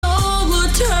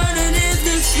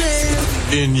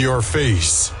In your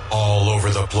face, all over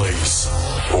the place.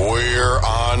 We're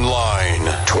online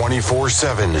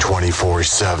 24/7.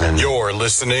 24/7. You're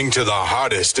listening to the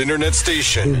hottest internet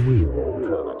station. The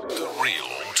real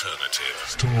alternative.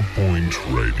 Starpoint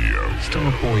Radio.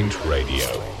 Starpoint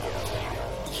Radio.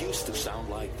 Used to sound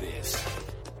like this.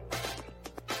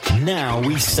 Now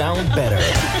we sound better.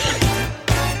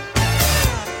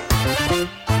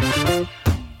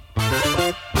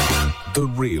 The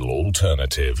real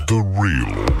alternative. The real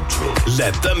alternative.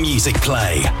 Let the music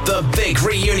play. The Big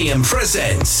Reunion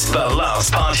presents the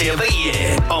last party of the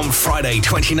year on Friday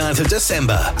 29th of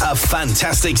December. A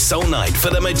fantastic soul night for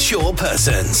the mature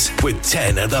persons with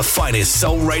 10 of the finest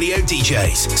soul radio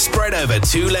DJs spread over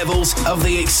 2 levels of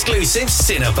the exclusive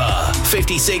Cinnabar.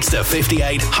 56 to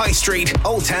 58 High Street,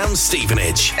 Old Town,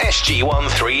 Stevenage.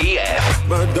 SG13EF.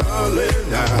 My darling,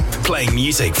 Playing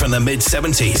music from the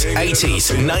mid-70s,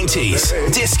 80s, 90s.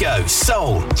 Disco,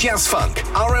 soul, jazz funk,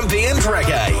 R&B and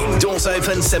reggae. Doors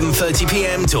open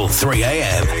 7:30pm till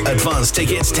 3am. Advance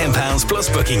tickets £10 plus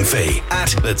booking fee at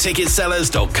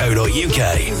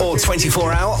theticketsellers.co.uk or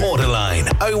 24-hour order line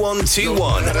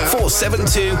 0121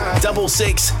 472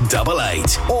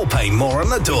 6688 or pay more on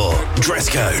the door. Dress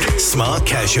code smart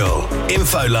casual.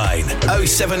 Info line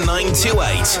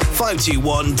 07928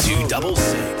 521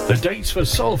 266. The dates for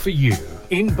Soul For You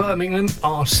in Birmingham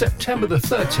are September the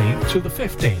 13th to the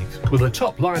 15th, with a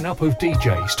top lineup of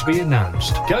DJs to be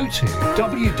announced. Go to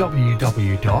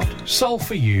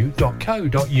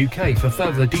www.soulforyou.co.uk for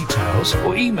further details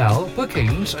or email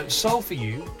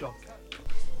bookings@soulforyou.co.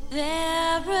 There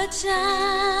are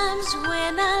times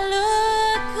when I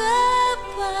look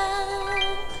above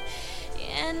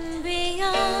and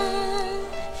beyond.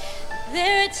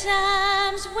 There are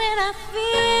times when I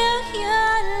feel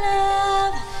your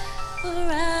love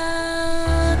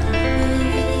around me,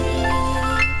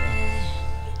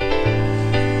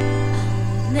 baby.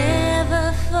 I'll never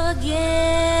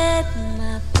forget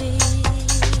my baby.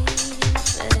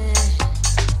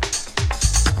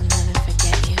 I'll never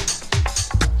forget you.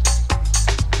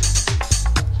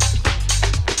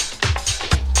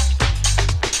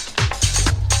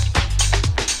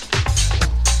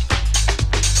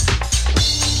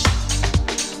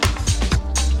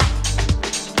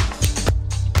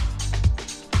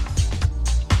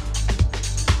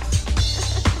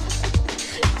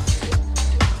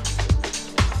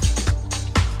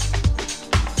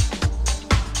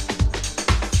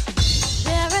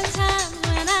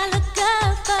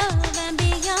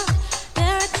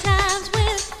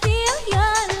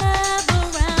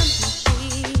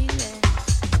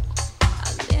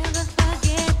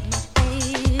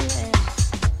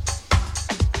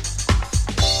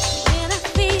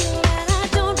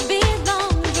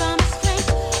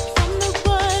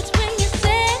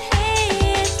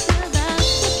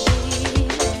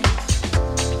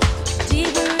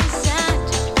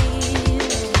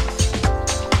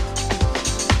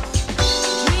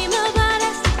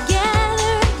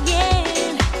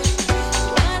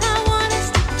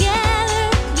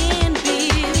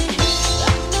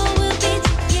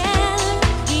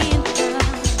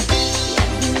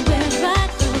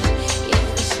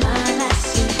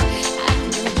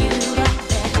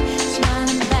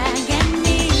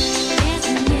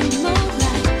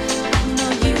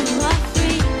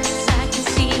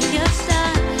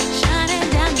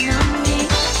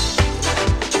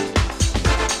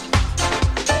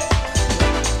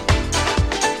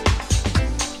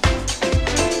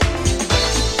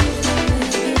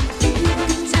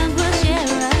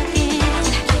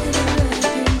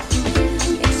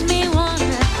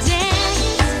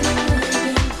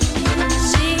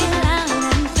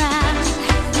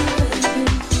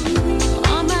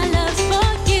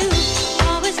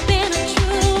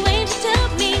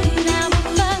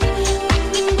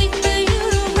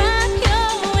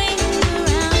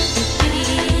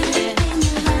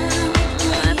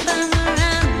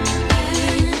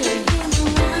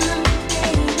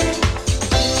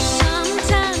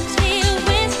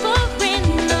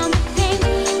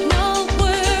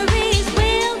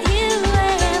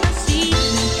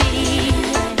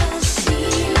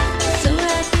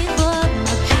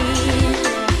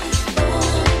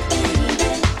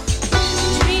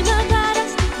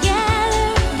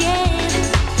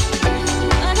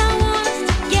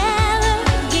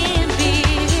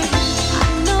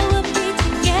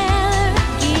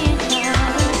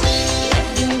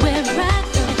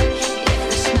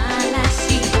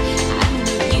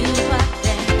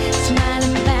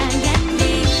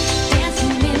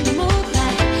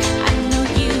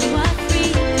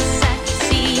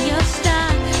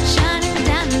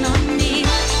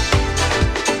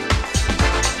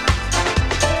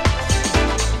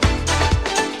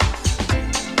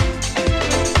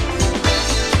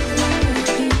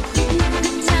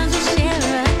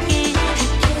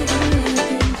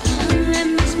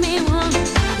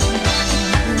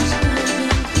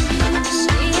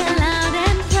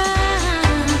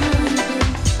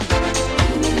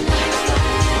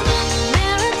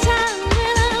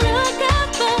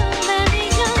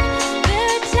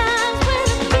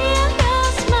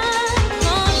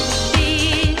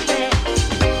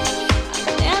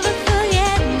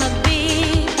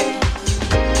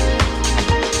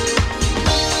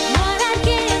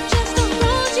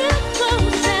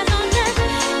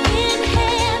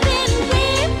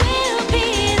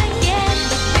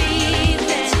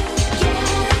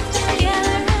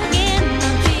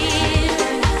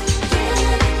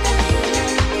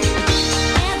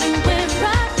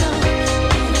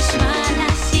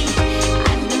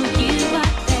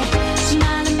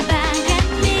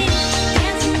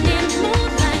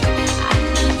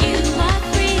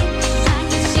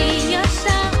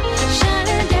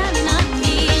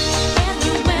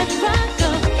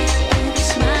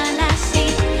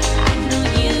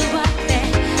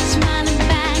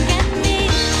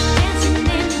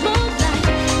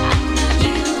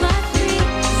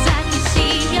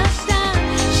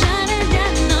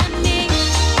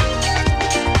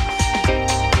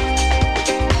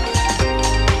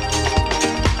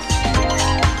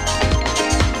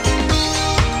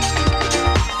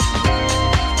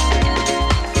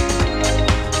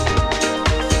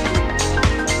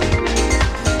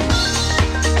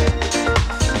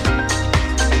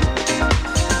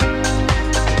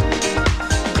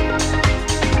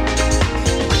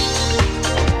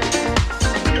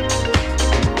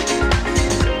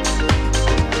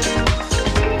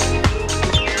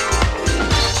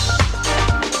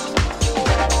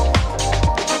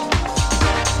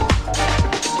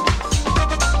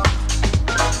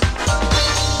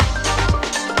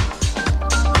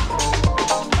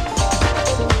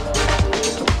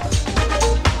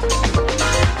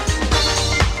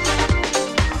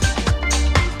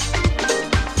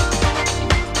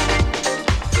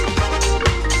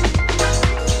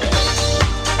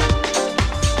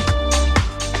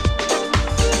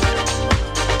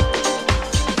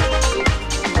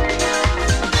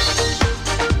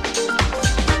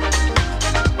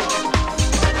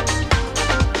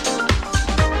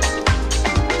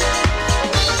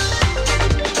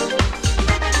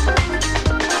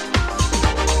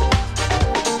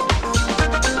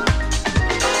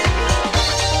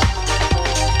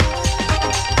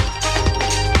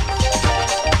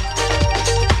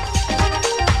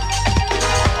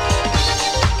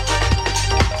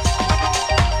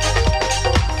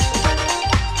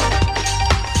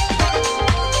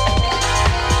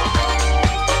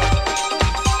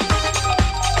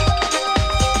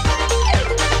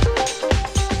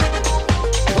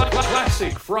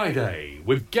 Friday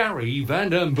with Gary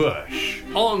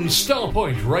Vandenbush on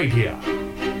Starpoint Radio.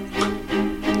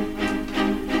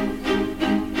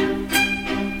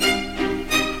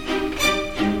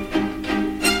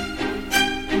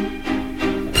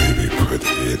 Baby, put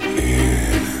it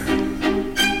in.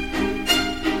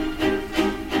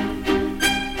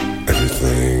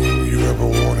 Everything you ever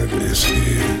wanted is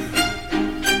here.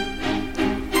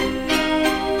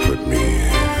 Put me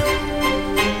in.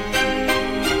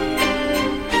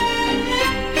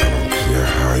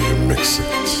 Mix it.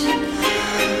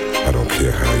 I don't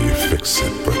care how you fix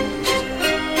it, but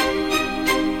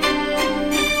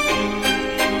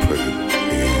put it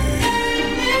in.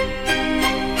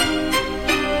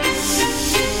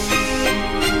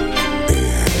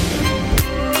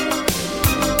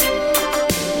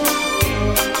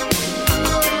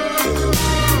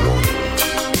 You want it,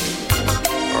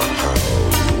 or how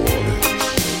you want it,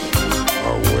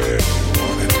 or where you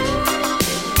want it.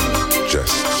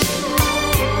 Just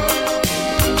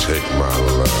take my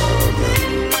love and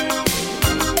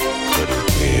put it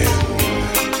in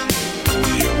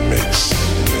your mix.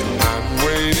 I'm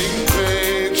waiting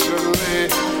patiently,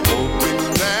 hoping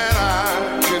that I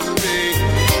can be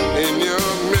in your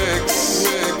mix.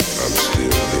 I'm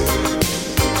still here.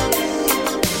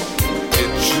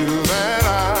 It's you that I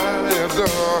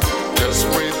adore. Just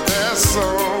wait, there's so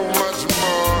much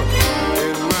more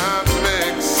in my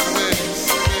mix.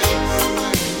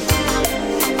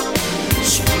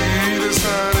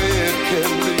 Honey, it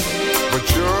can be, but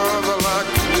you're the lock,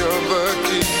 you're the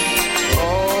key.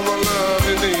 All the love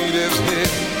you need is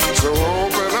here. So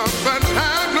open up and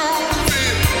have no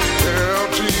fear. Girl,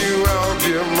 to you I'll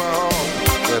give my all,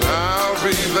 and I'll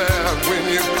be there when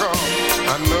you call.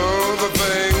 I know the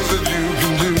things that you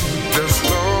can do. Just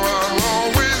know I'm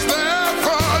always there.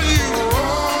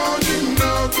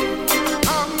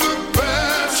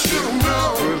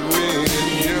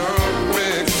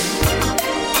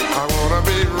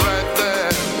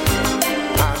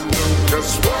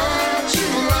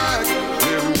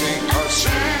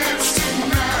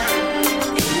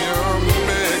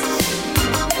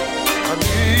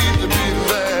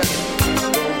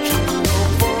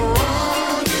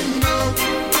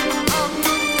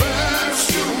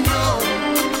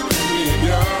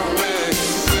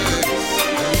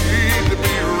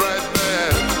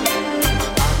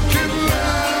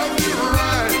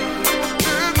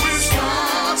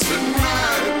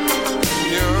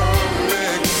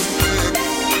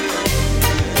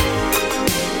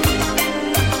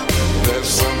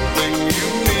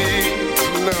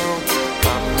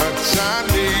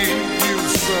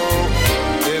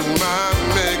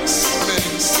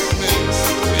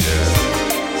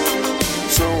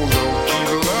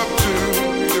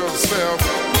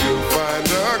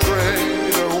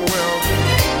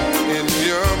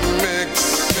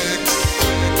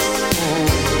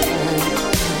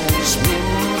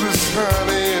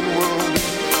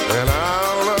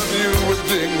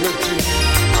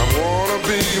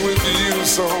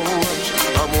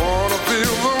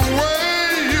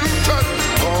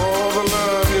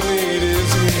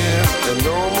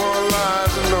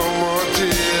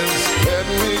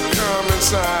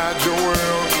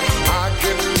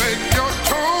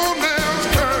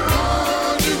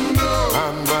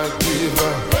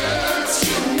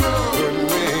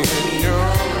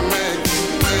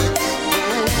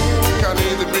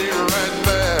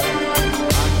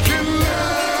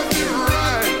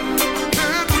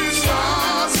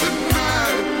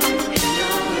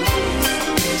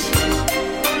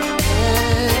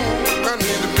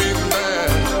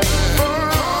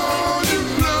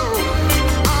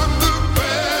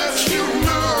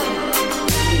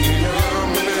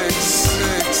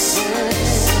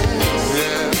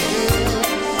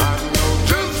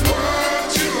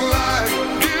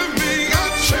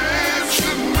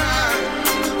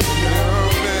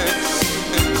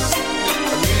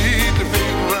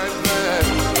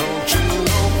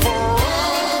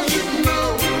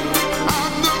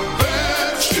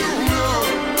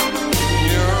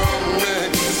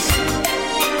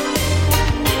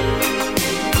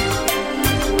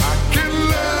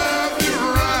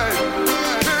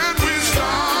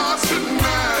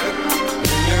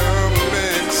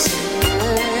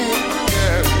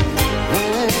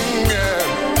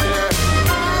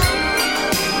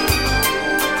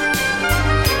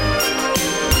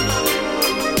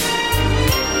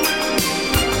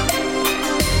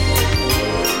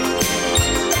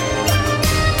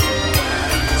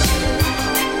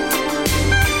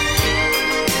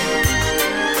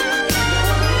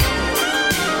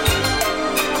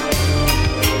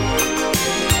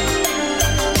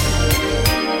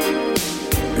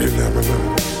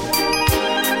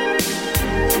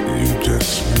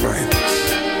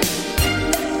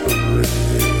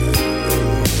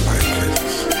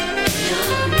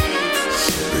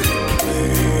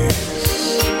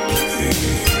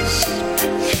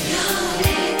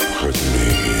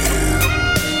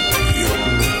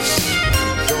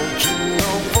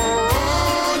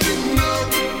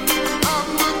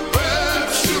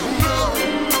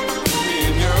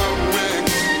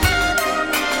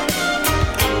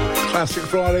 Classic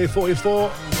Friday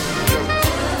 44.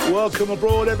 Welcome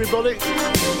abroad, everybody.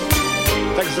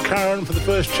 Thanks to Karen for the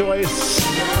first choice,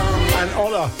 and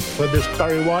Ola for this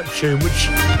Barry White tune, which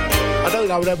I don't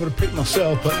know I would ever have picked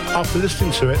myself, but after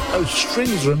listening to it, those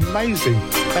strings are amazing.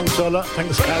 Thanks, Ola.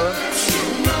 Thanks, Karen.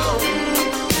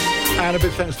 And a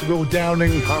big thanks to Will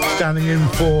Downing, standing in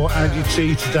for Angie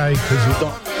T today because he's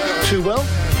not too well.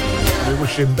 We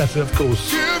wish him better, of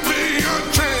course.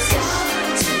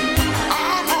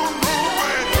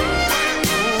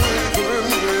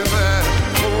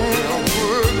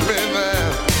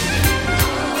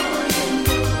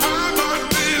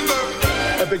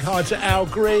 Big hi to Al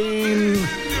Green,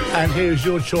 and here's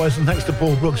your choice, and thanks to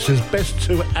Paul Brooks, his best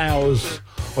 2 hours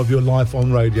of your life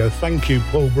on radio. Thank you,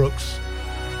 Paul Brooks,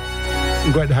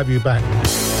 and great to have you back.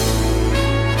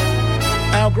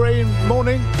 Al Green,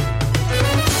 morning.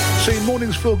 See,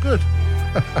 mornings feel good.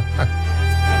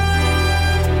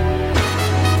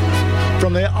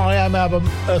 From their I Am album,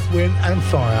 Earth, Wind and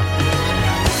Fire.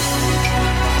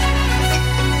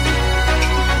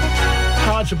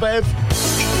 Hi to Bev.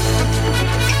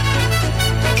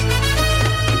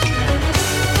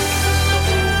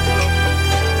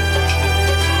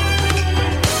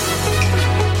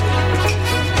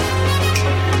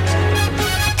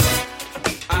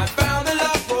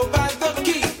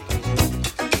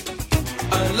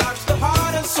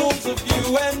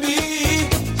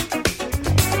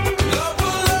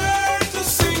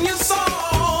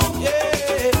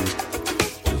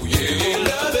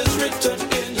 Love is written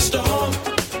in the storm.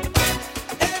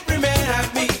 Every man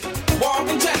I meet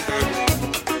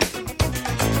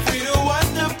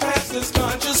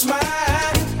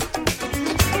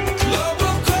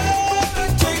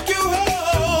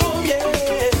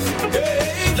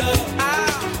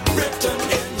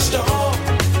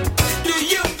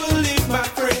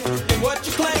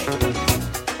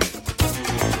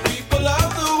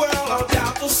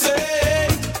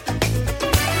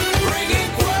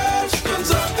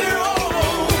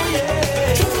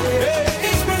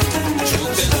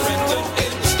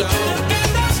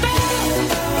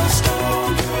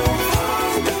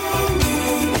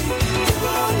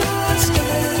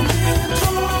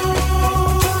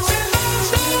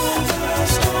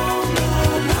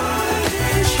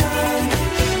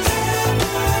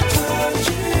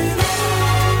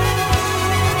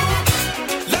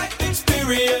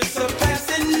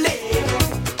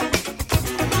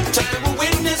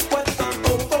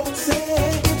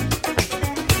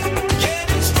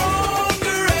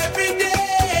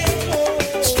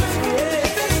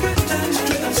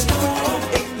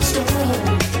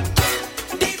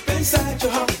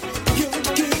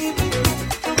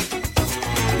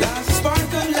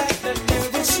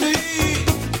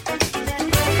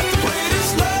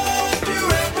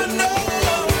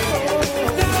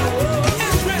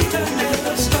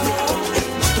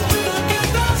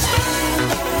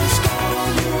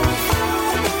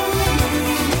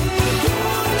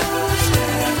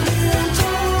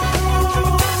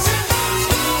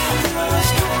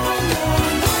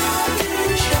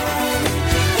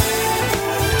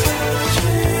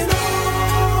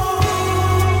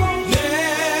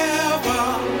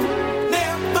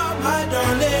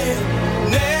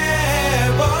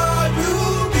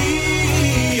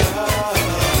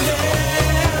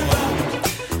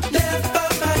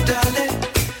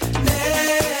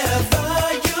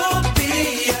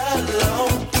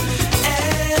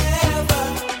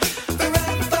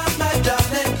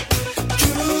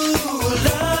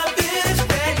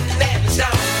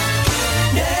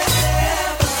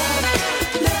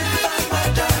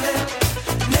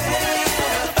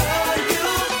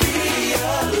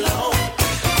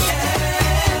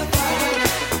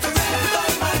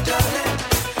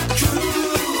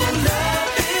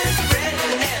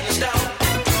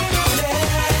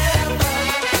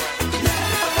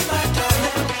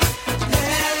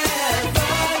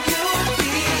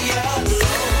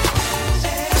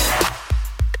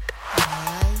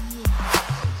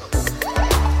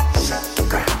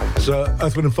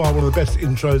Earth, Wind and Fire, one of the best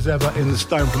intros ever in the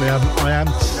Stone from the album I Am.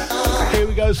 Here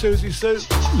we go, Susie Sue,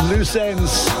 Loose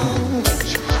Ends.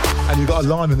 And you've got a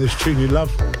line in this tune you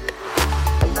love.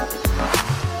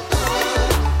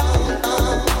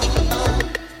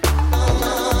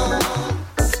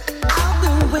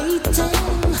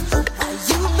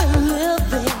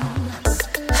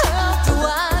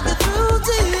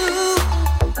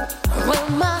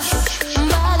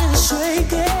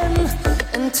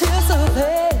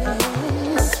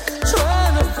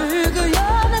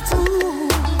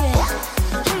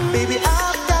 Baby,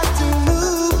 I've got to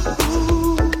move,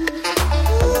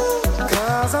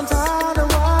 'cause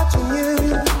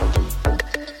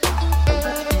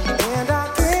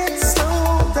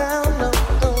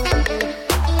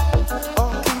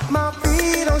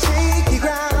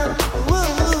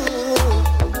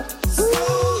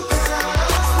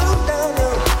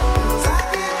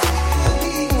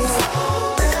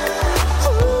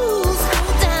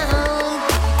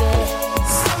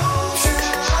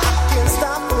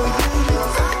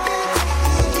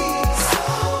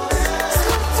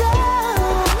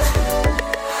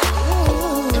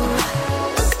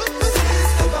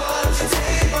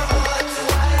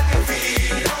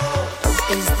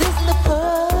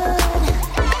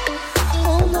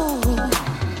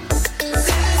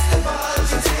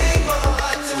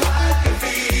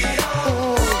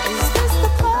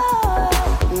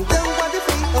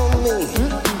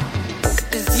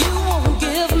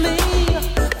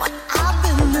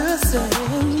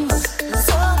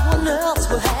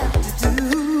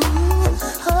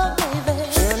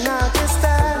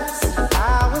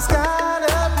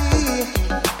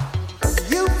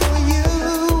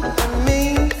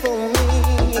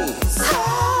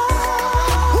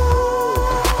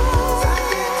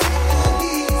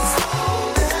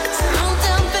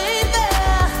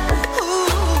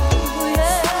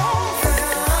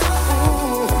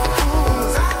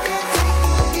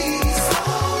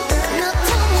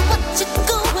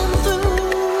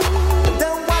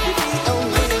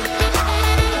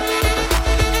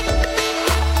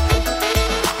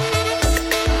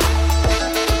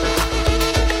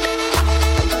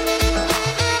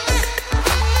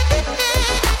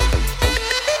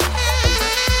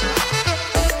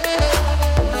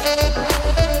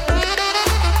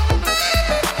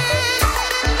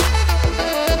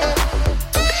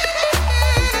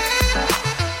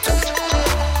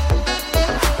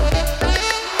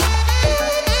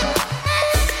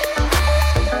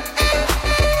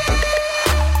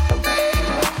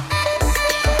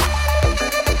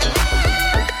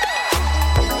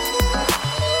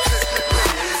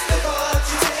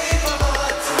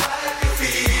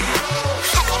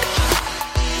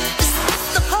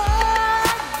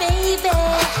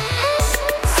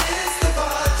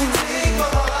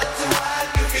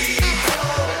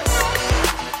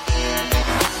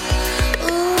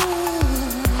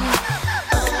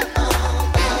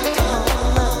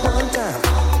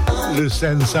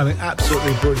Send sounding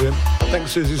absolutely brilliant.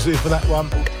 Thanks, Susie Sue, for that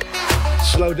one.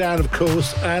 Slow Down, of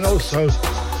course, and also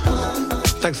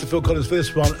thanks to Phil Collins for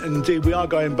this one. Indeed, we are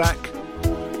going back.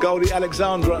 Goldie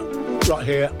Alexandra, right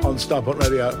here on Starport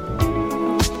Radio.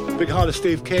 Big hi to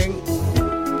Steve King,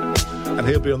 and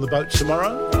he'll be on the boat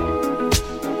tomorrow.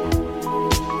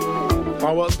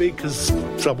 I won't be because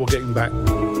trouble getting back.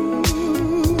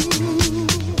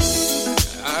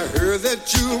 I heard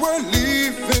that you were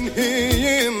leaving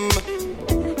him.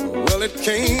 Well, it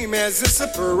came as a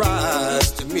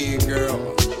surprise to me,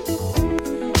 girl.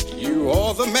 You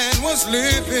all the man was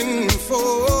living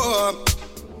for.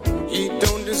 He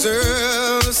don't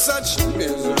deserve such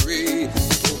misery.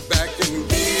 Go back and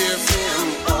give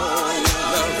him all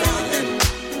your loving.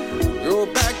 Go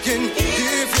back and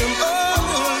give him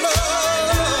all your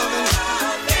loving.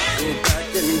 Go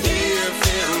back and give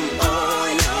him all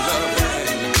your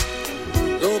loving.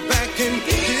 Go back and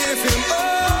give him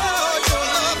all your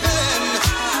loving.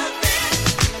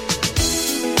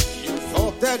 You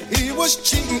thought that he was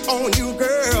cheating on you,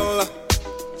 girl.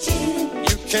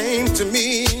 You came to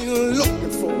me looking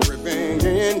for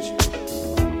revenge.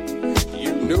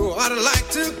 You knew I'd like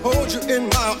to hold you in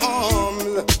my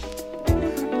arms,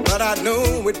 but I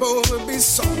know we'd both be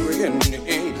sorry in the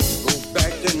end. Go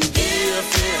back and give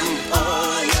him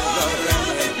all your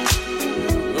loving.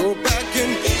 Go back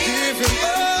and give him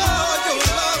all your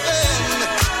loving.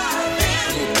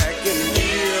 Go back and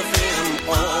give him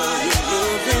all your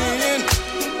loving.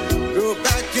 Go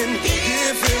back and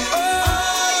give him all.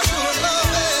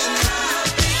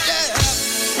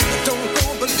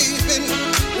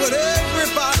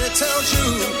 Tells you,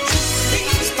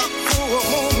 stop for a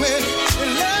moment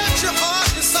and let your heart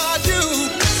decide you.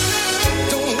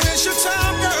 Don't waste your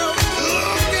time, girl,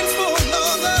 looking for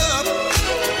another.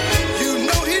 You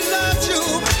know he loves you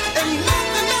and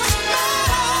nothing else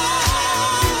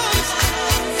matters.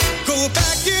 Go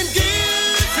back and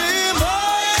give him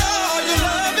all your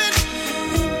loving.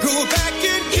 Go back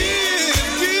and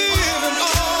give him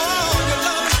all your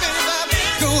loving, baby.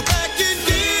 Go back and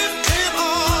give him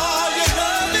all your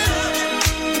loving.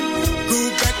 Go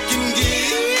back and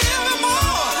give him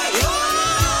all your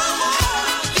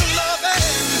loving.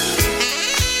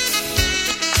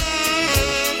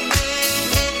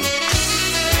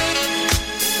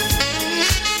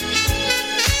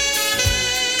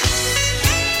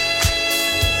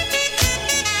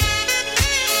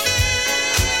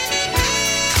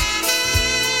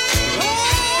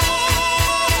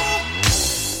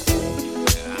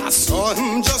 I saw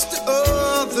him just the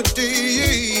other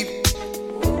day.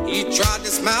 He tried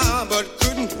to smile but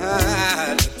couldn't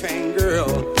hide the pain, girl.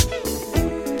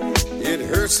 It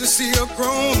hurts to see a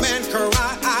grown man cry.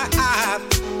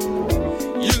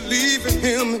 You leaving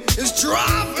him is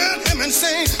driving him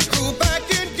insane. Go back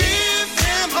and give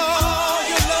him all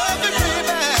your loving,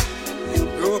 baby.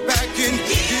 Go back and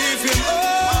give him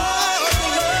all your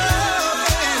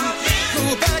loving. Go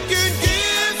back and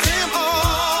give him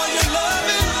all your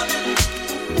loving.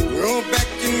 Go back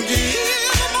and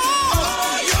give him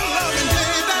all your loving,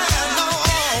 baby. No,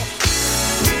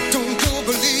 don't go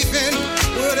believing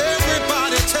what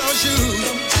everybody tells you.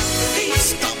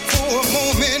 Stop for a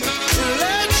moment,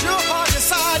 let your heart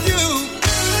decide you.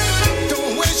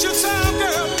 Don't waste your time,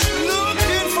 girl,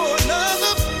 looking for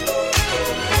another.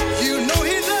 You know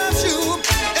he loves you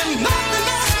and nothing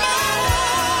else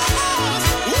matters.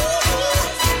 Woo!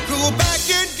 Go back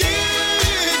and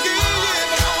give him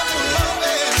all your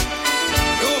loving.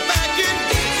 Go back and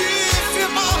give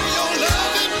him all your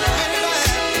loving, baby.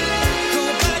 Go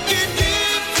back and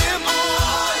give him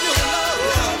all your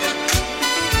loving.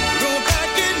 Go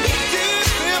back and give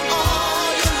him all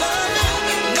your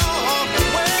loving. No,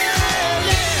 well, yeah,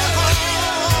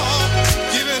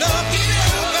 give it up, go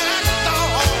back, no,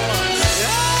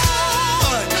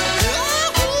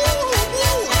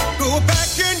 go back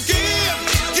and give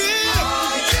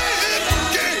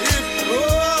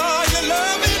all your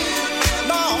loving.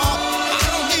 No, I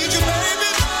don't need you, baby.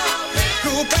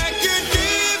 Go back and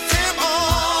give him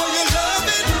all your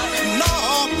loving. No,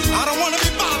 I don't want to be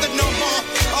bothered no more.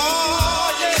 Oh,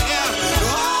 yeah.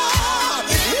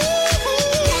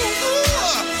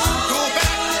 Go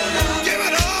back, give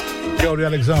it up. Goldie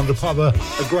Alexandra, part of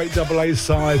a great double A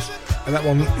side, and that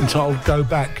one entitled Go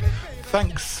Back.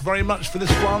 Thanks very much for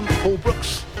this one, Paul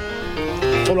Brooks.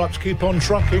 Follow up to Keep On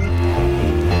Trucking.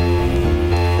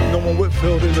 Norman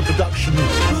Whitfield in the production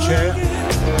chair.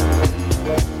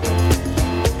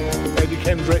 Eddie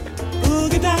Kendrick.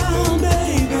 Boogie down,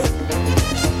 baby.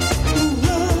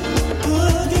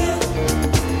 Boogie.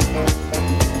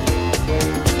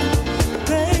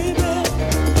 Baby,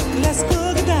 let's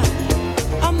boogie down.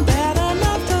 I'm bad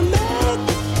enough to make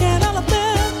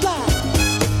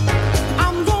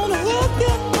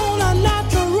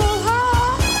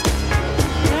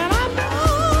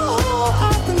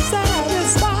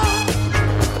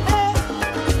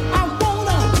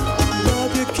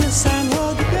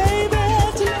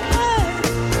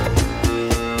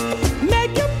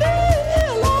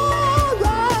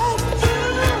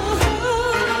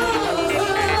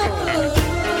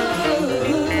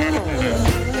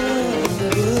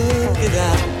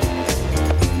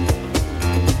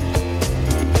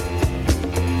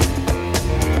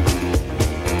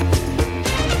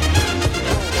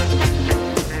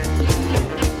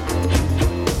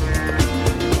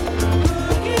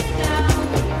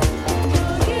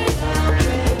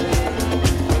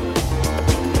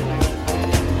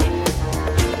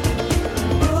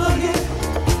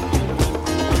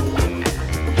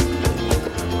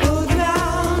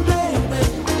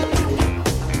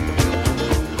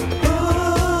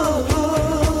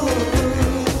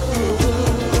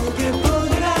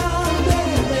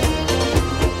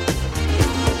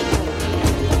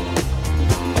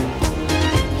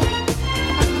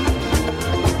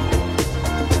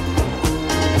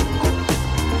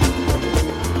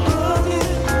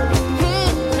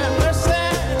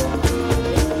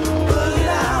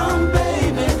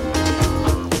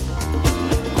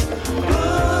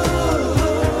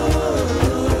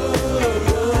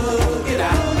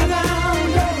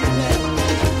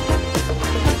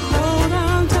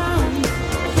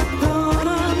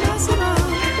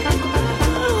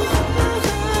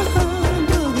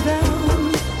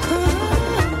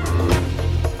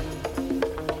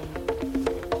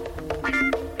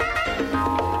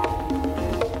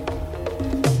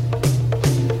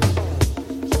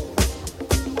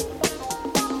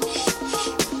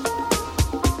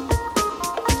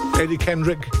Eddie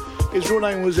Kendrick. His real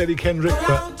name was Eddie Kendrick,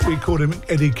 but we called him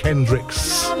Eddie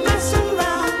Kendricks.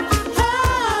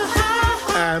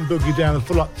 And Boogie Down the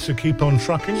Full Up to Keep On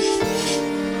Trucking.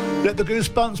 Let the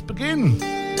goosebumps begin.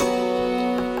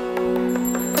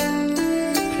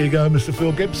 Here you go, Mr.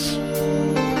 Phil Gibbs.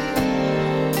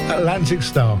 Atlantic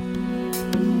Star.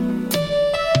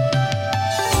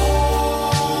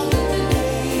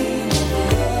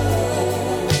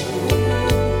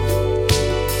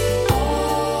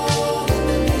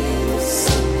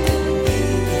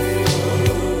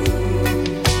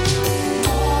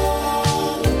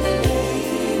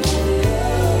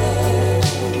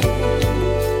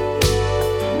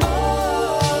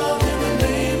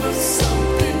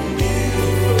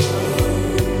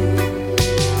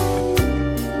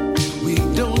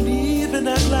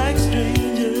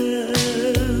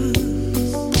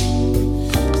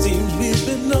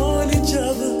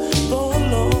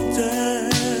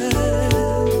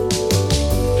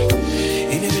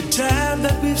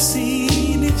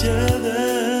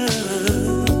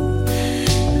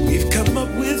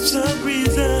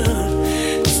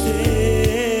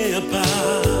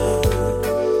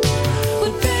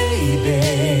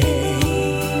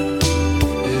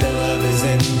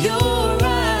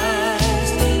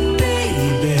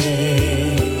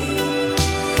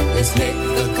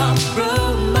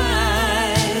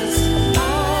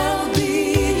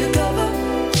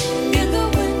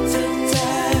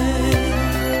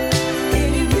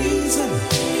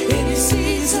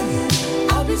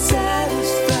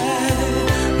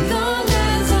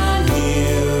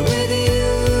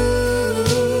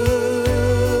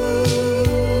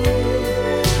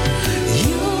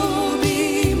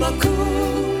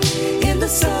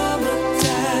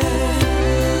 Summertime,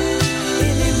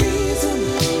 any reason,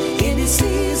 any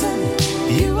season.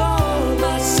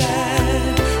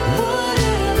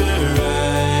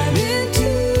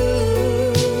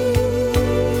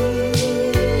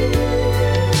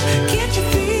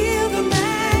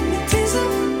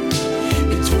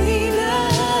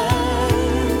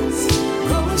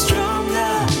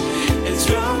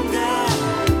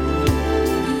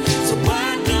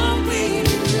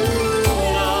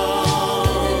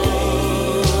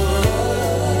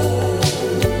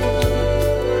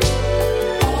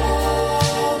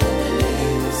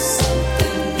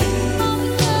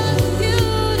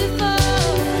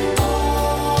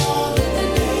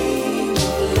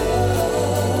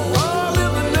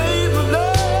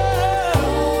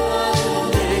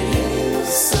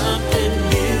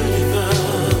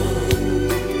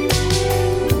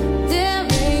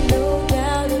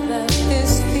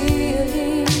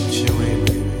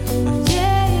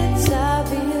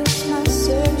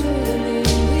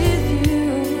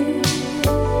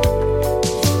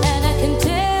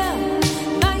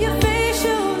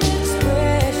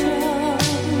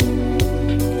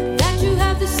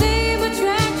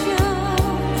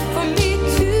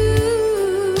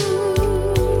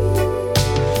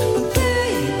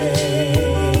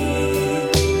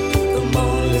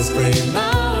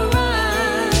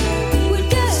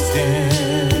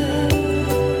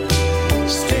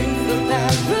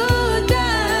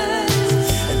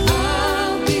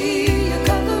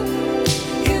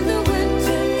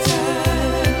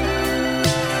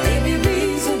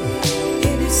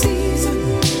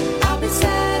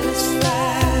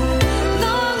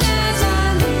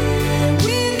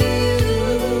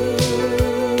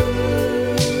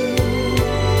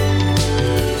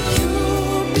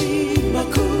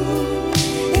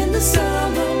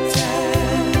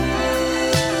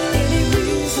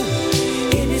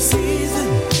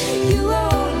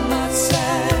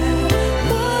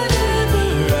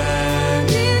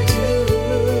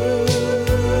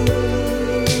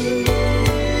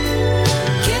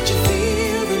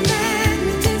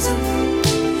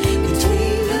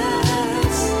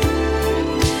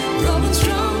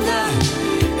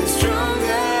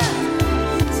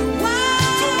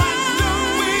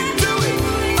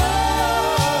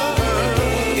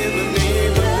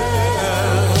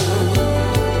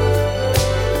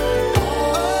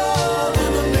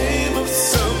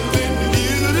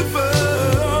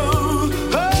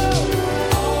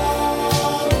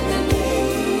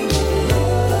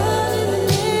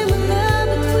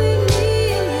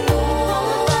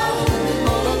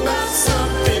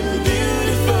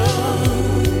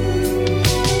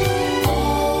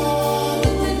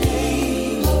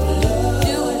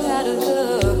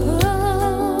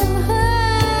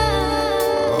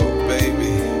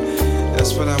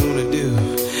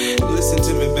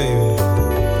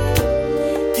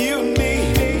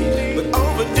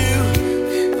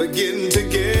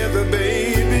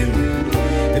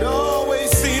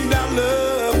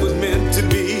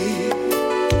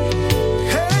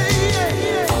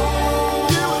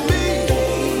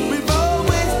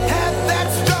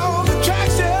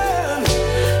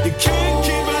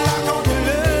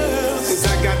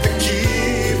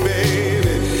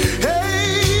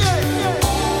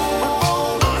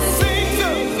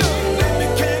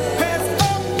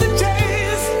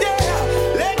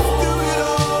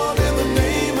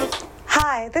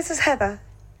 this is Heather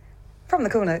from the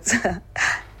Cool Notes.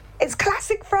 It's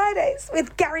Classic Fridays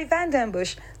with Gary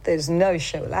Vandenbush. There's no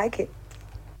show like it.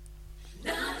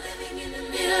 Now I'm living in the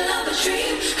middle of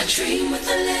a dream with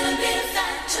a little bit of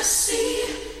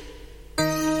fantasy.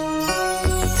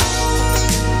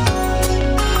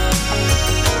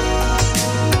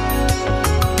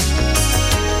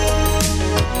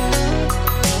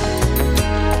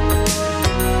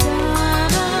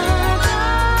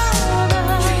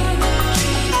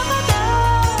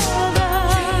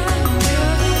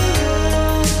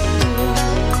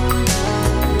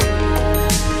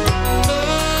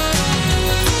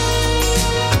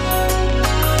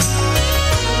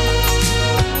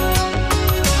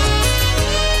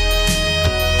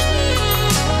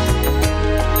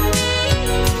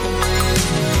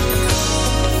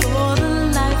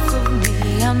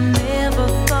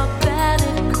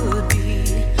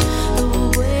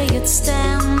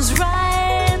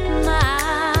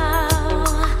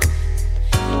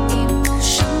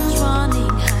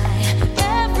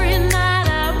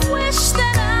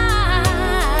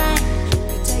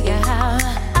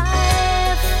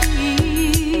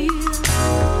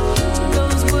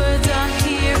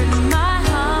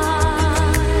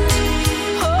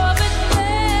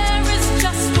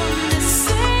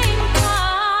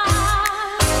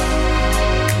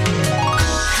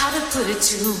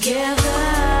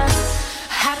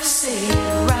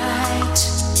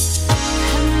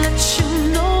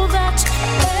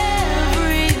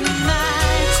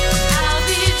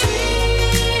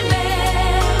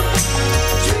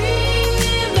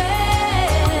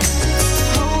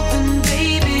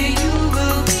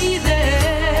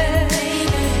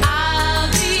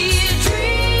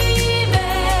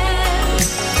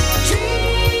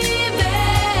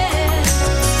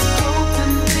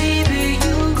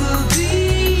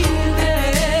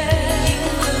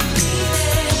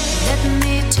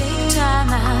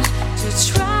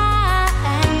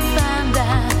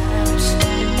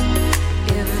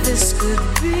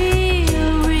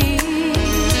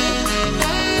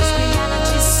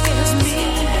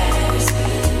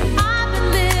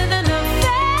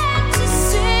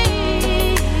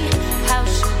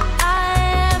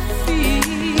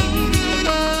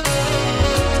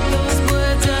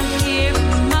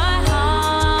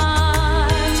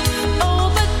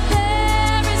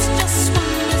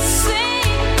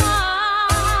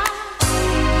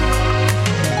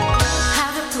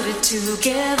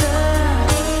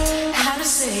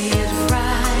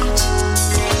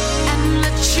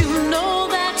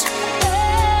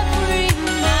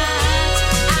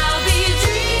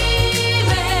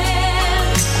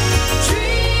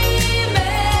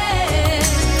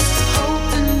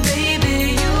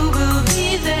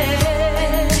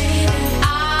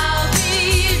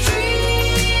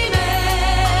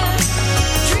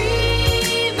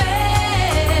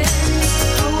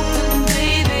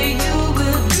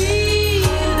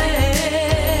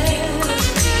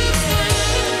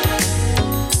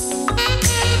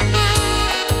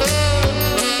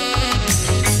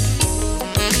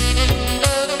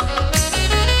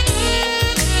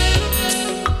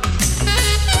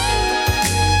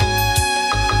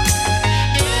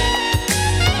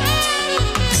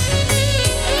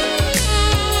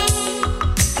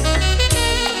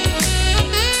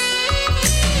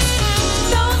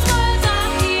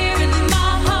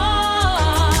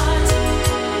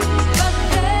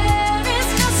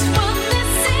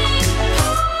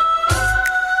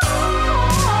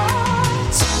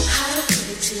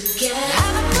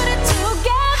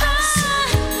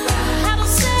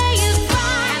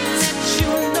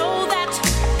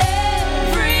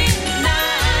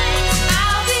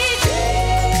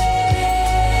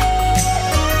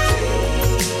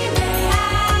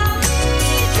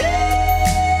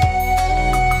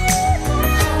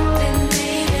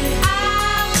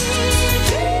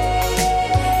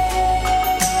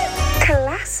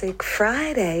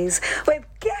 Fridays with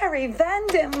Gary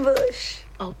Vandenbush.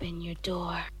 Open your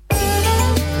door.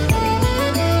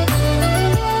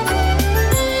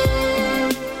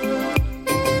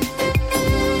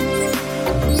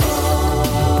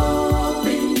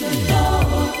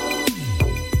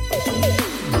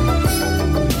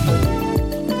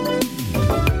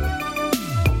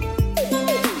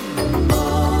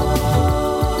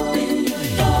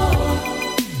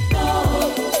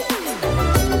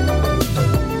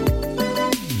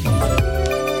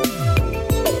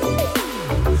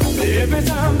 Every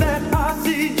time that I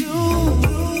see you,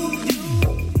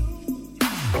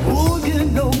 oh, you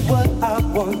know what I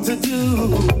want to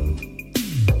do.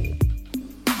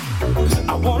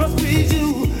 I wanna squeeze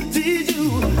you, tease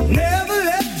you, never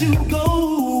let you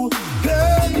go.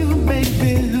 Girl, you make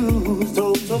me lose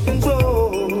so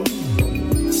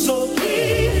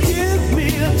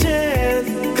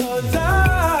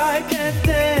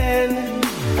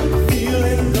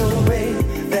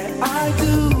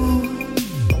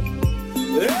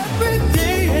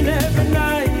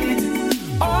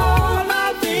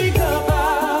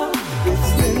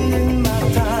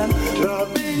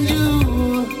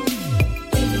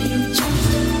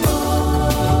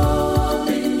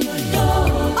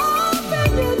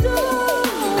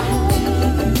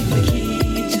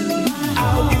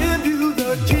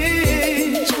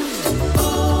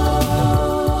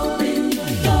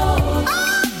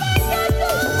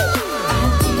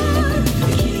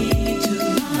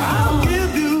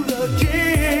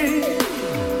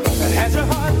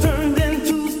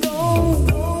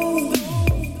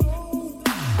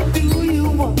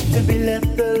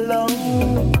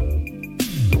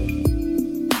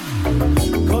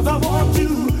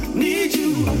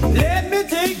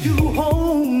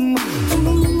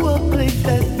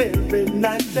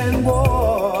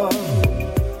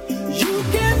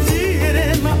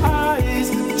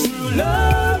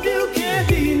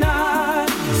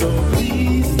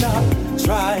please stop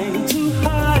trying to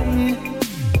hide.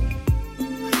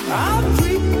 I'll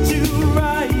treat you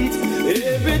right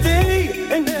every day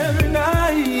and every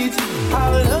night.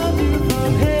 I'll love you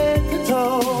from head to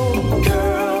toe,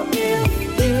 girl. If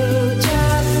you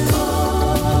just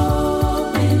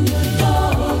open your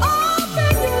door,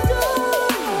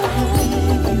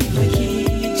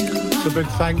 So big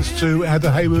thanks to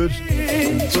Heather Hayward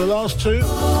for the last two.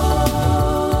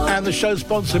 And the show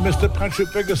sponsor, Mr. Patrick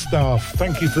Biggerstaff.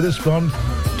 Thank you for this one.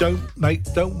 Don't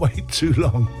wait ttoo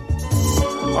long.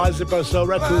 Isaac Boswell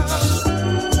Records.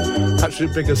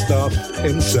 Patrick Biggerstaff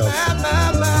himself.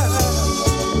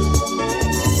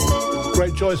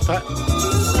 Great choice, Pat.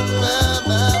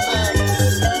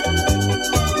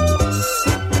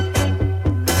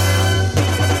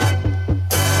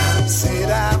 said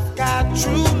I've got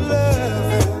true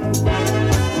love.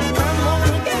 I'm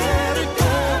gonna get it,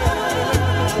 girl.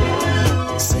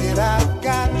 Said I've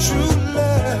got true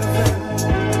love,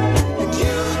 and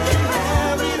you can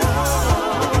have it all.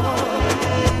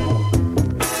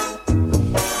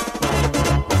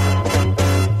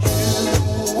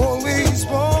 You always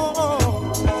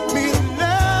want me to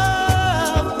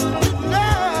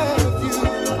love you,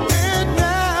 and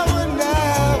now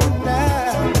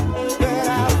that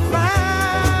I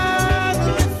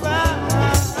finally found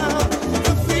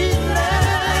the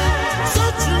feeling so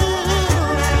true.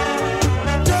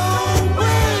 Don't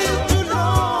wait too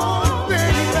long,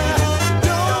 baby.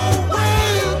 Don't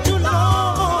wait too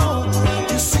long.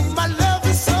 You see, my love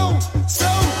is so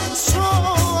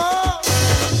strong.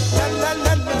 La la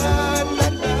la la la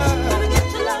la. Gotta get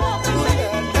your love, baby.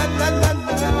 La la la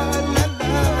la la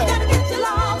la. Gotta get your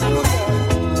love, baby.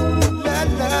 La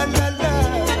la la la.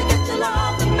 Gotta get your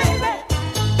love, baby.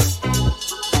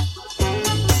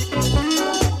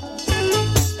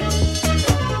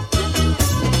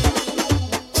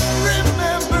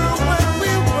 Remember when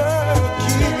we were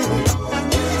kids,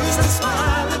 you used to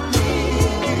smile at me.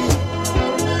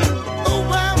 Oh,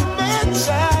 how much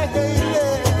I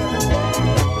hated,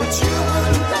 but you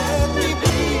wouldn't let me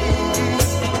be.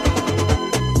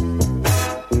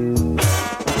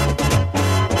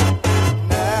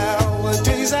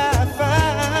 Nowadays I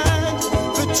find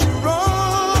that you're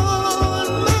on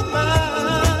my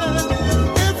mind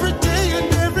every day and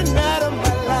every night of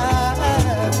my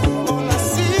life. All I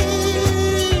see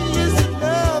is a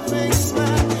loving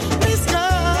smile. Please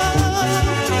come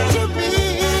to me.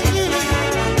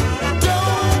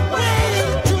 Don't wait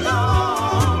too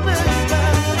long, baby.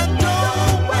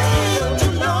 Don't wait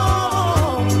too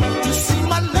long. You see,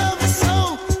 my love is so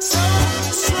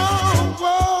strong.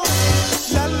 Whoa.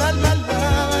 La la la la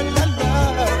la la.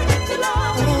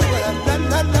 Ooh, la la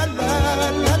la la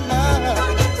la la.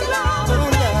 Ooh,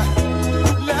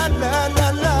 la la la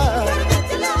la.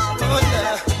 Oh,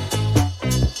 yeah.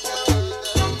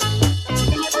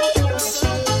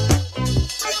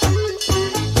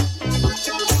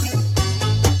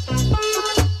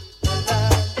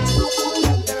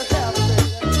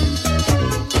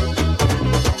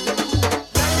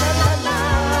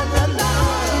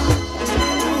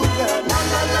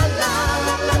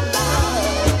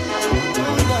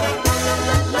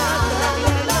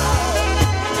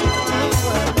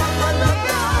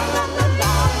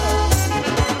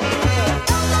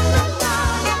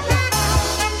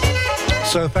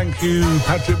 So thank you,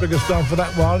 Patrick Biggerstaff, for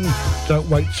that one. Don't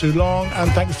wait too long.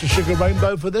 And thanks to Sugar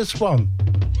Rainbow for this one.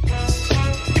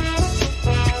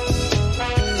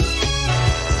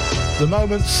 The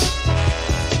Moments.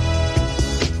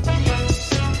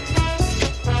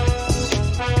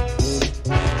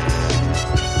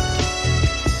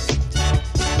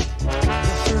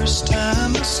 First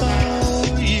time I saw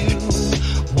you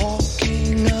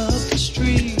walking up the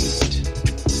street,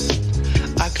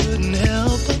 I couldn't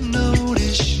help but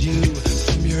notice you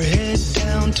from your head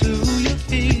down to your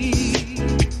feet.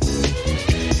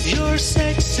 Your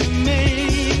sexy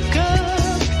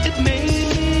makeup, it made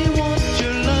me want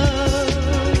your love.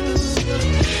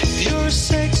 Your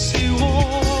sexy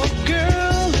walk,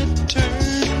 girl, it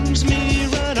turns me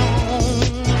right on.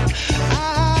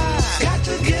 I got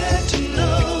to get to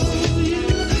know you.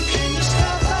 Can you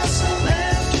stop by some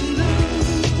afternoon?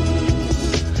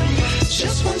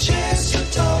 Just one chance to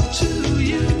talk to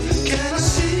you. Can I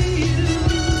see you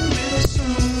real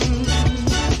soon?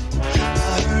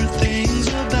 I heard things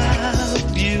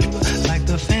about you like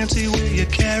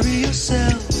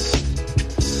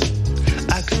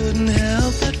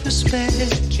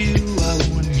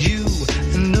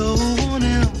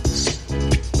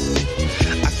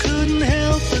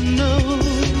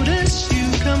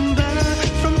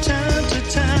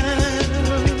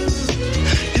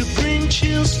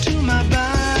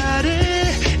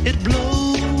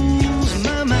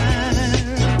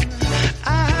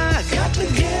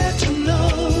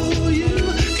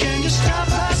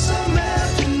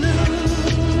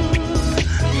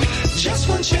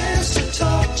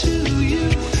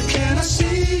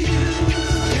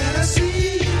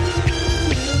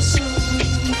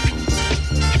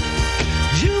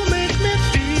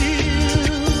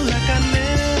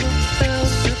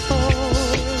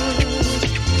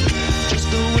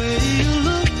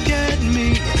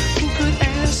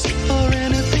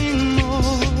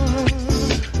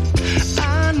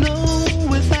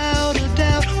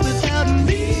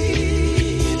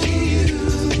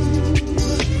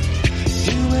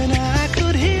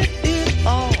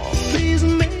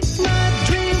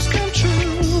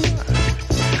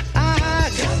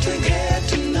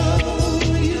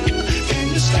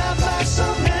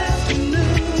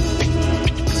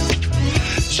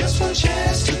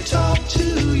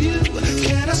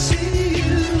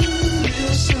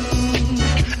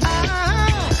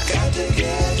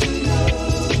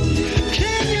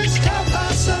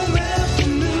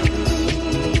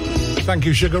Thank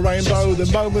you, Sugar Rainbow.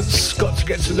 The Moments, Got to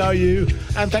Get to Know You.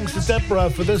 And thanks to Deborah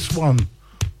for this one.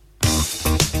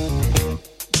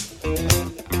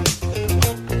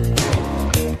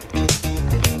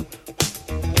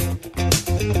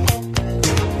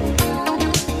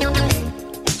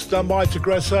 Stand by,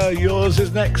 Tigressa. Yours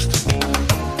is next.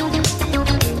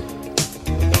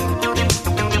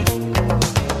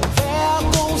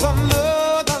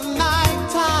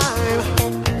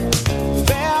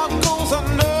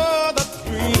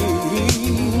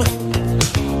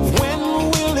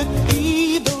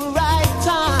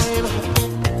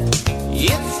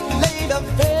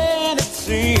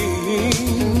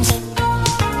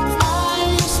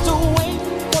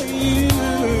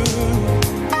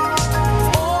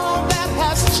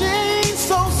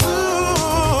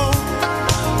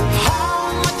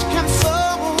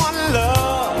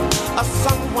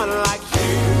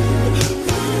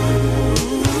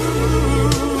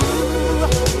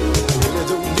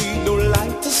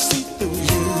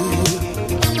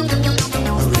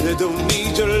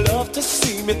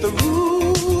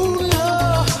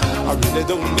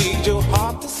 Don't need your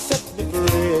heart to set me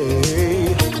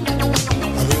free.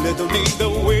 I really don't need the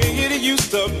way it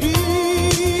used to be.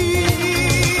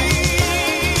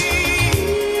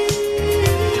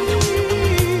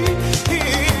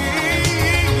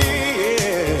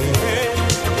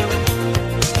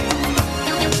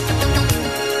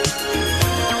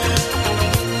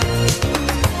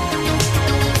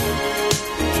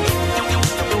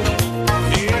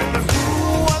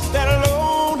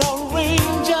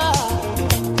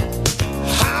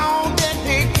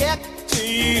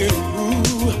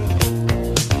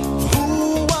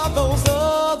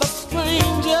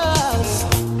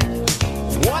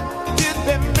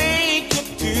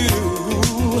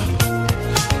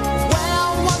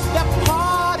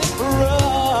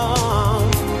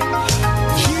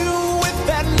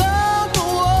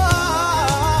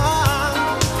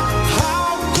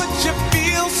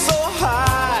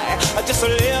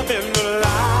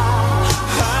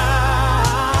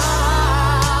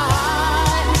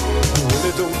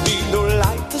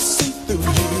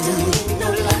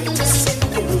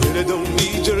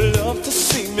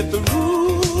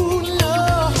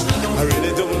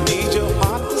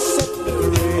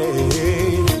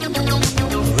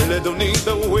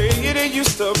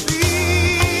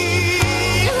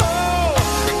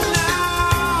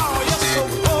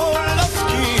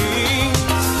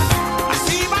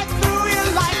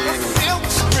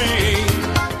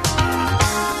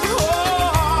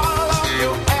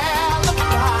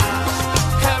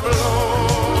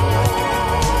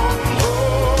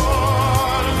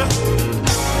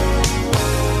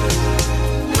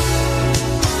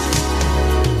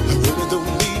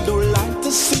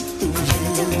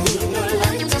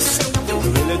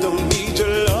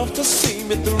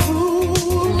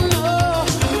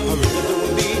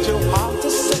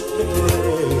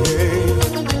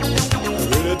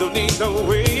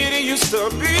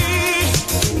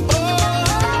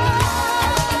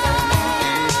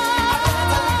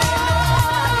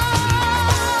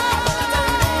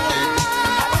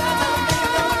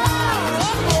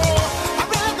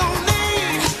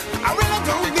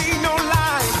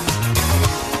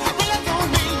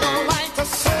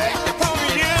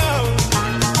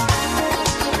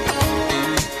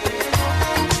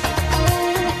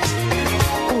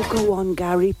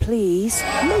 Gary, please.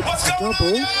 Make it a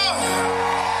double. We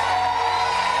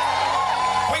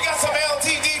got some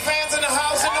LTD fans in the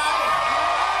house tonight.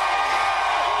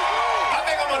 I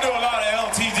think I'm gonna do a lot of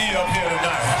LTD up here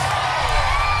tonight.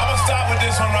 I'm gonna start with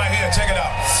this one right here. Check it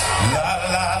out. La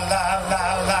la la la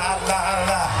la la la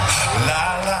la la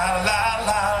la la la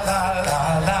la la la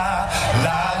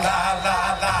la la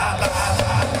la.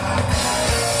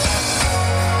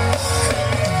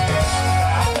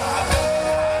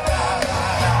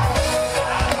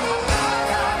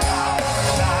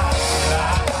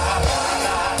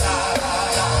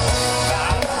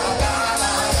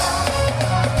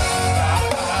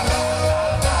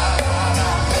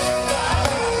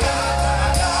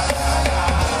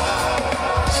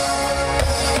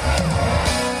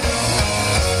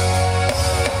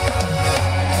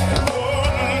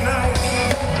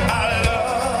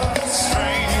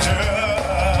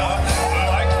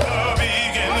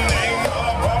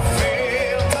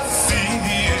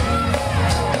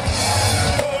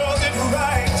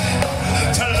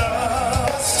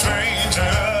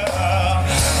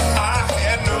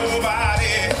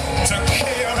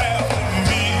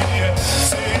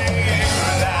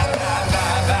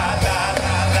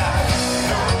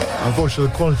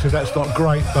 Unfortunately, the quality of that's not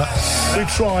great, but we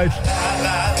tried.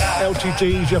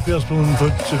 LTD, Jeffrey Osborne for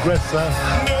Tigressa,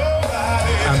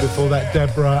 And before that,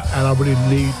 Deborah, and I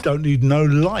really don't need no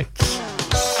lights.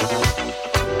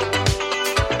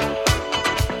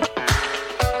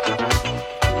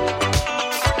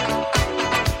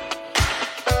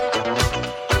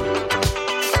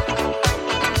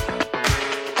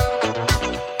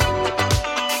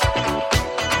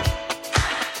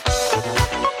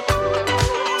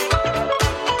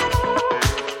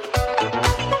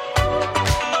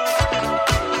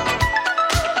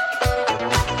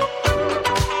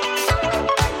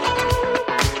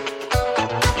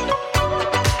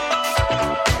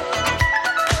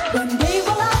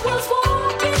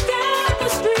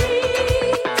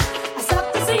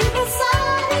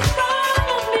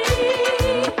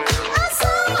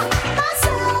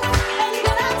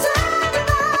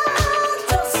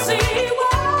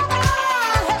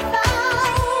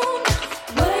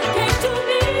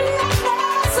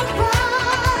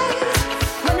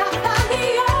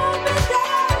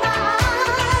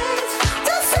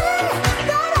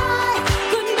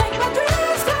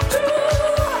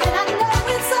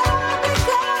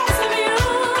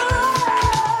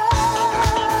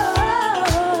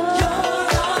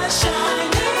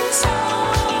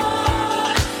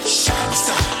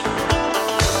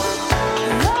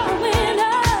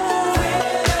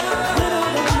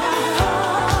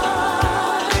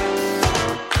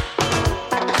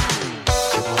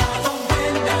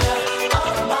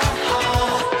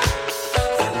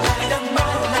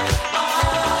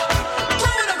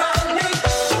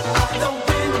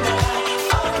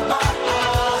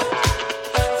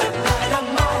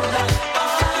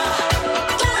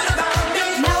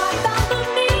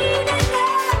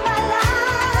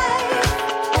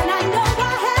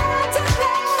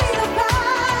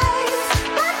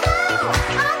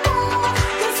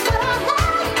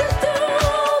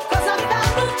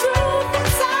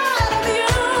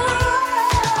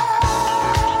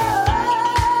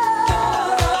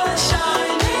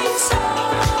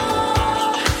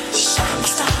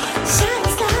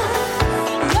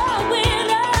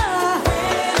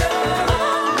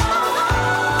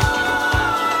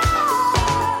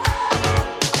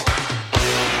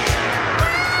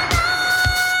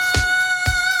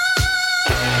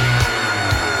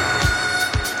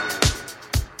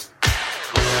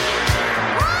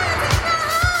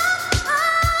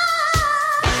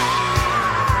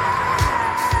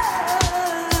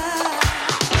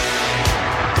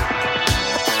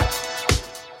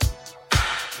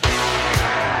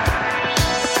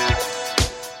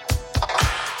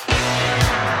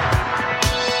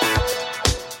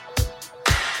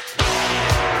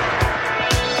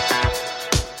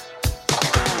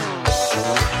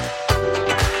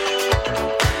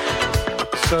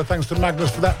 So thanks to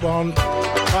Magnus for that one.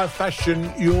 High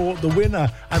Fashion, you're the winner.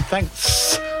 And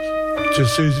thanks to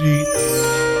Sue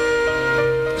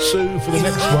for the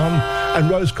next one, and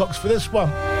Rose Cox for this one.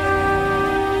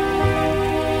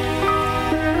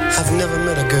 I've never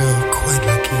met a girl quite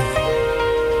like you.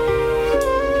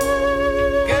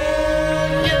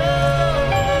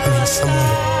 I mean,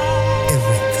 someone,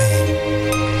 everything.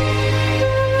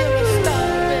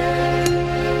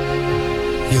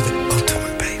 You're the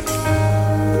ultimate, baby.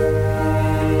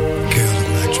 Girl of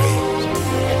my dreams.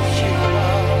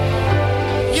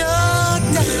 You're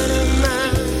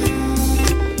dynamite,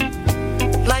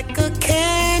 like a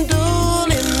candle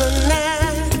in the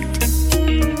night.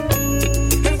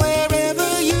 And wherever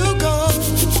you go,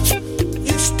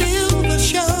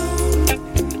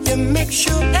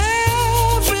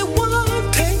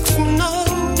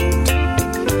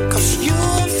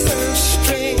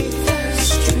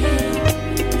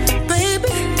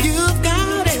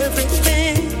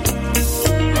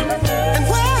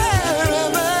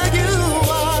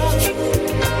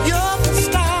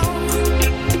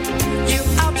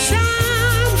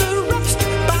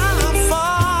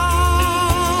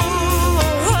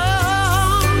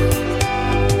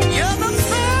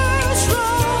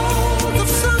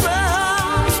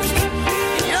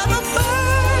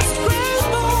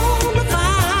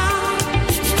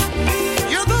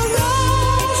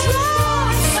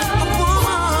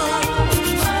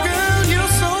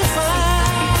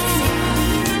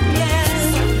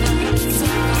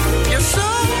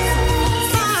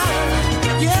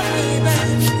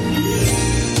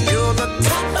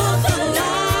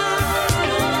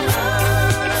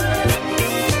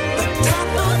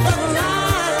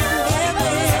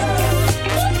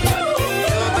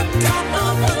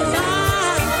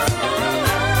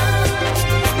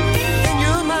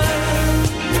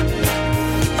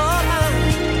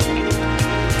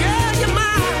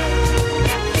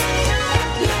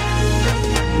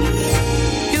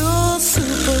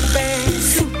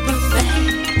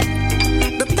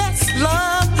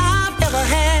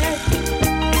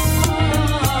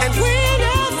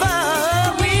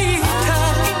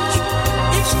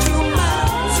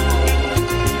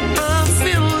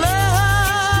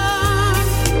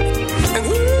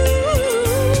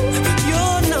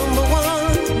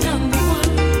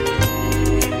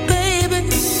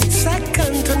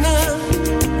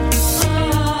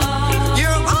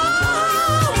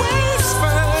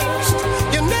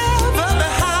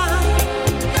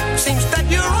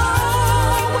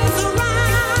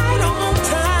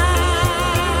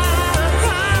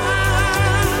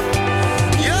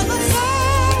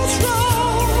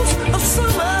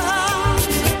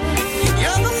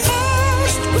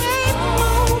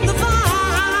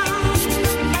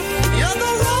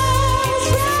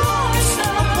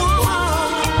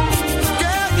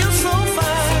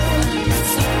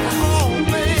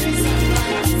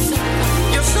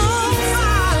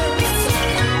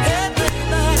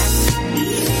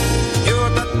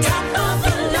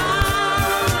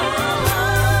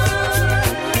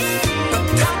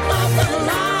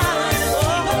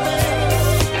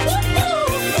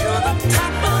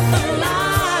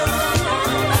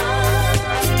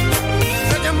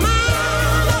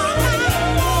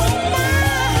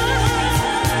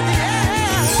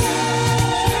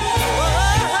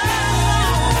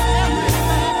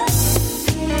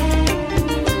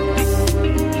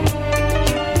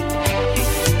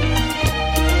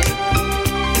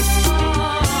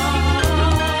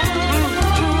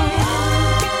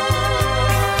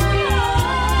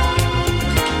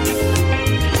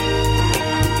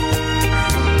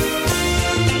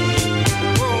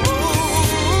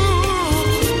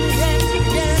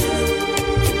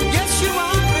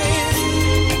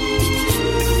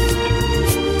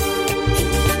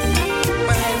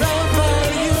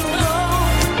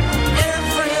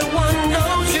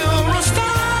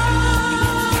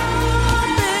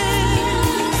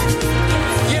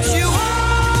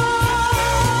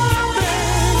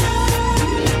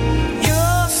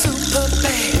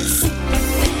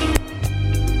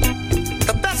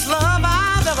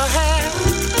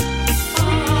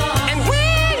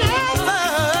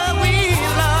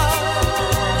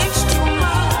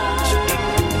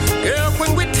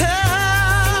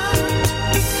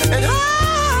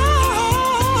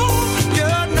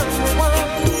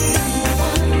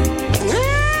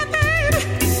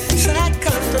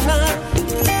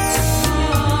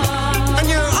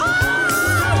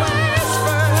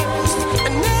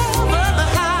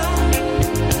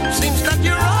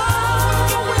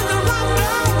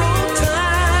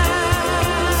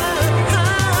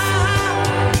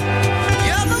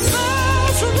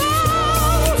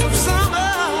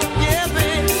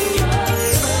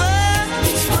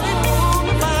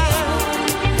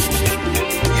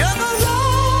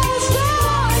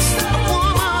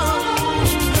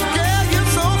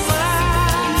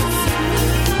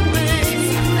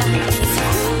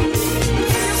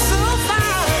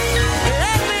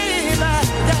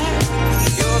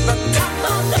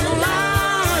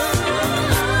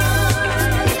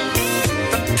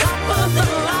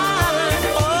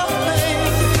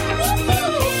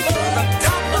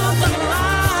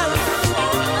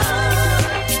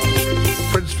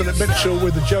 Mitchell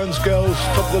with the Jones Girls,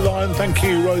 top of the line. Thank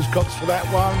you, Rose Cox, for that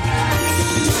one.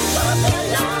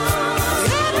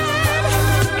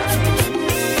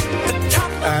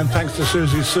 And thanks to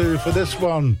Susie Sue for this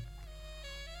one.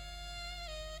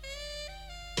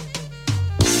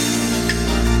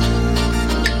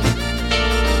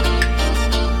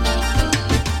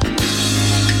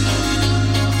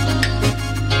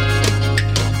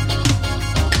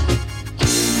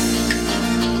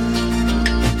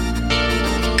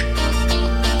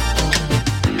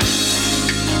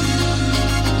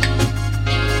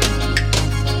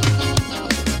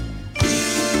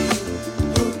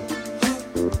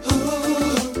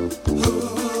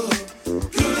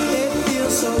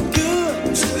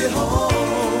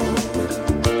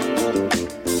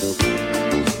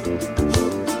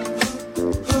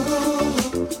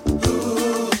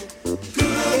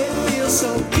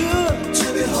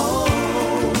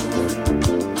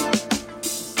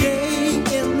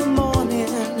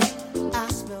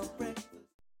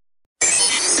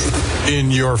 In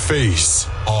your face,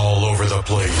 all over the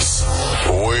place.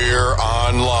 We're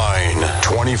online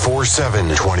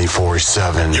 24/7.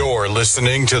 24/7. You're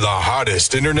listening to the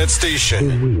hottest internet station.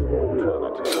 The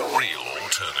real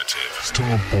alternative.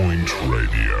 Starpoint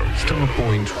Radio.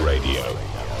 Starpoint Radio.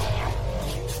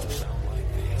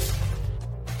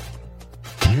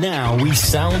 Now we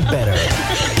sound better.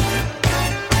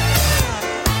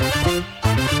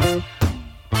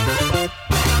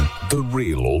 The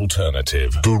real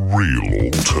alternative. The real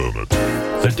alternative.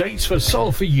 The dates for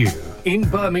Soul For You in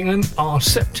Birmingham are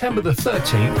September the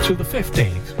 13th to the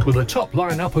 15th, with a top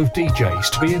lineup of DJs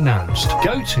to be announced.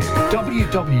 Go to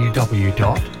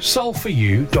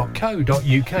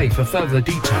www.soulforyou.co.uk for further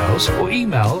details or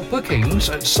email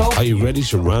bookings@soul. Are you ready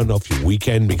to round off your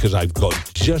weekend? Because I've got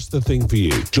just the thing for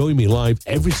you. Join me live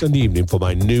every Sunday evening for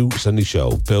my new Sunday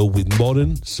show filled with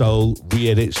modern, soul,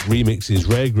 re-edits, remixes,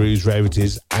 rare grooves,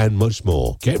 rarities and much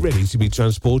more. Get ready to be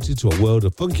transported to a world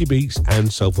of funky beats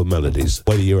and soulful melodies.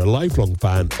 Whether you're a lifelong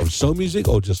fan of soul music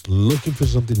or just looking for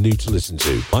something new to listen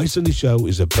to, my Sunday show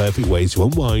is a perfect way to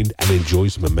unwind and enjoy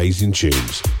some amazing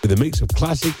tunes. With a mix of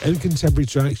classic and contemporary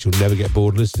tracks, you'll never get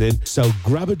bored listening. So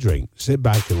grab a drink, sit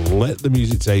back and let the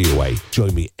music take you away.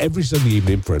 Join me every Sunday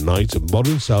evening for a night of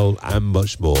modern soul and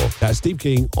much more. That's Steve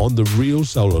King on the Real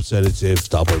Soul Alternative,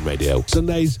 Starpoint Radio.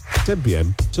 Sundays, 10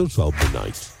 p.m. till 12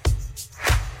 midnight.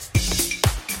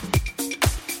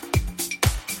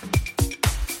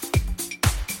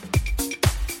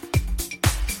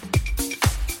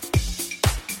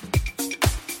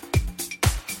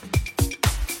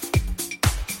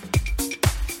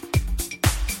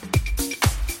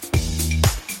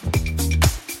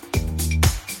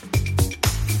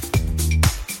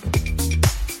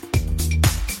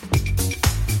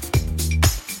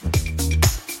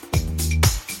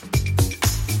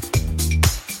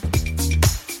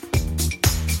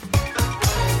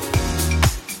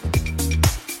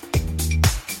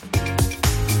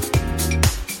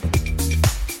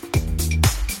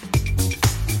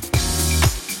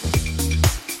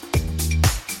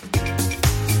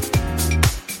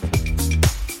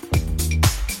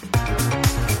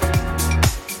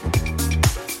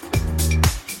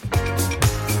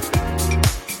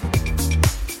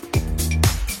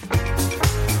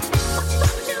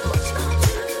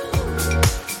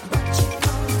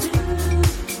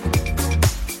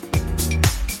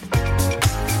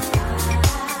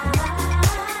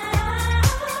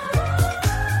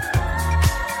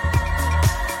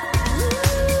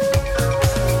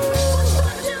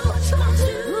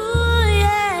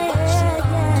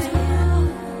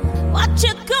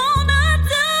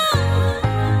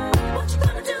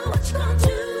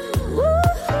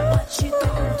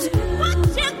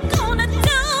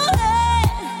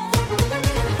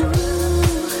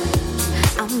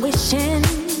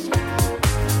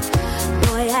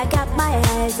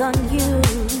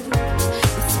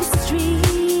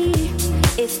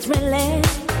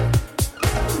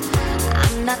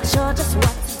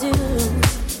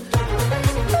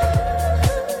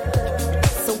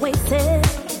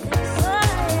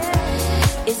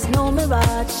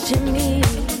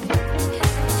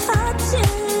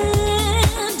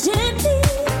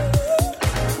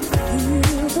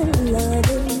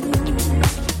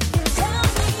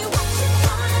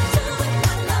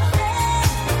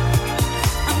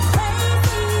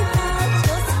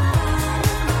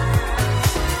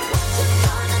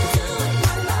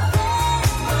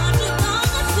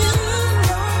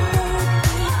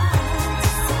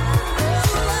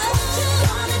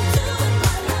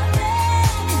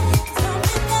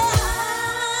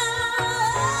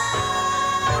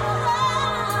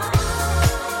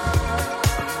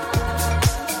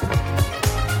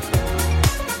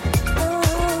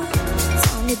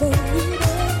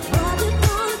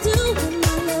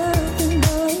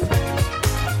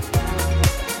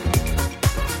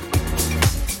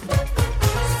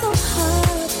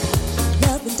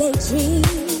 and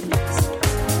daydreams.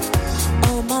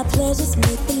 All my pleasures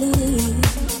make believe.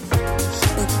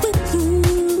 But with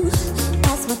you,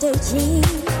 that's my daydream.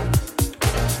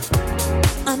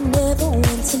 I never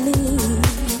want to leave.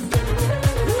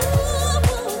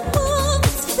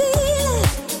 This feeling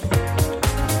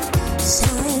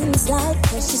shines like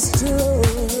precious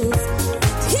jewels.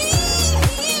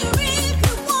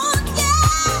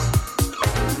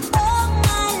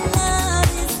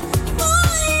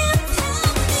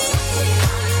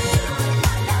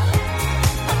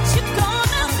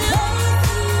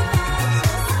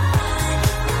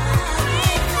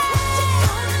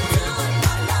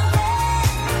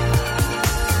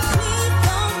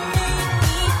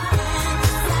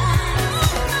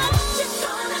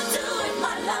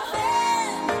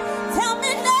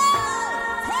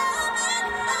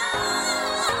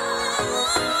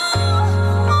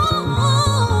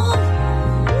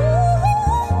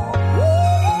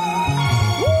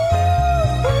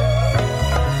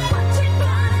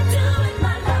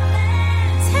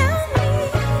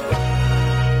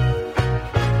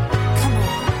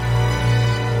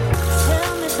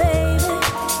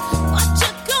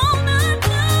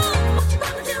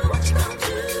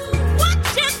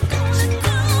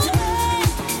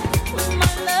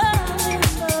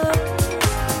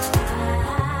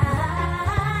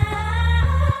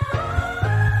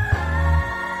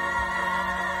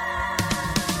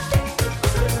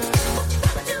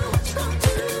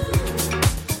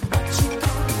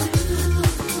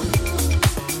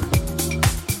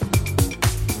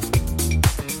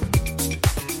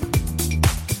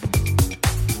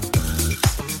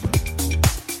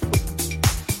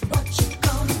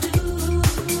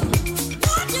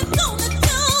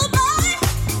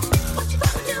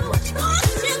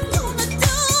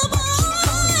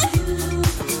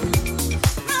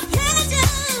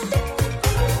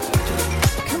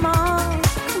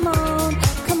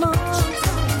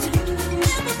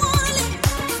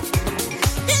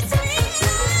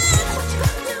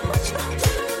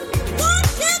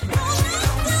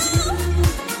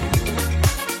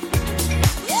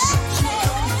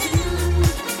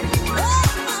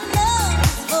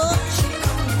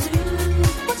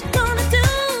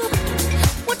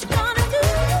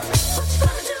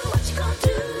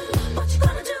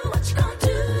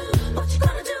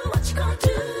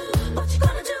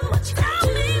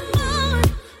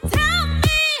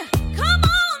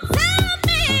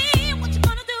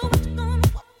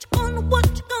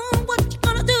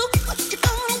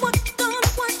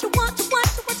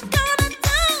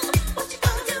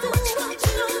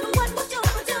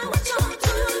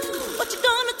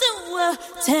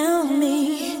 Tell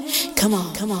me, come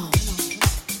on, come on.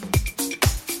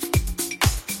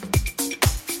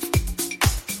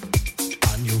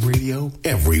 On your radio,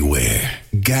 everywhere.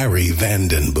 Gary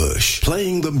Vandenbush,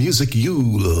 playing the music you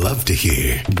love to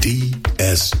hear.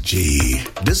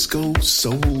 DSG, Disco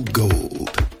Soul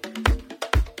Gold.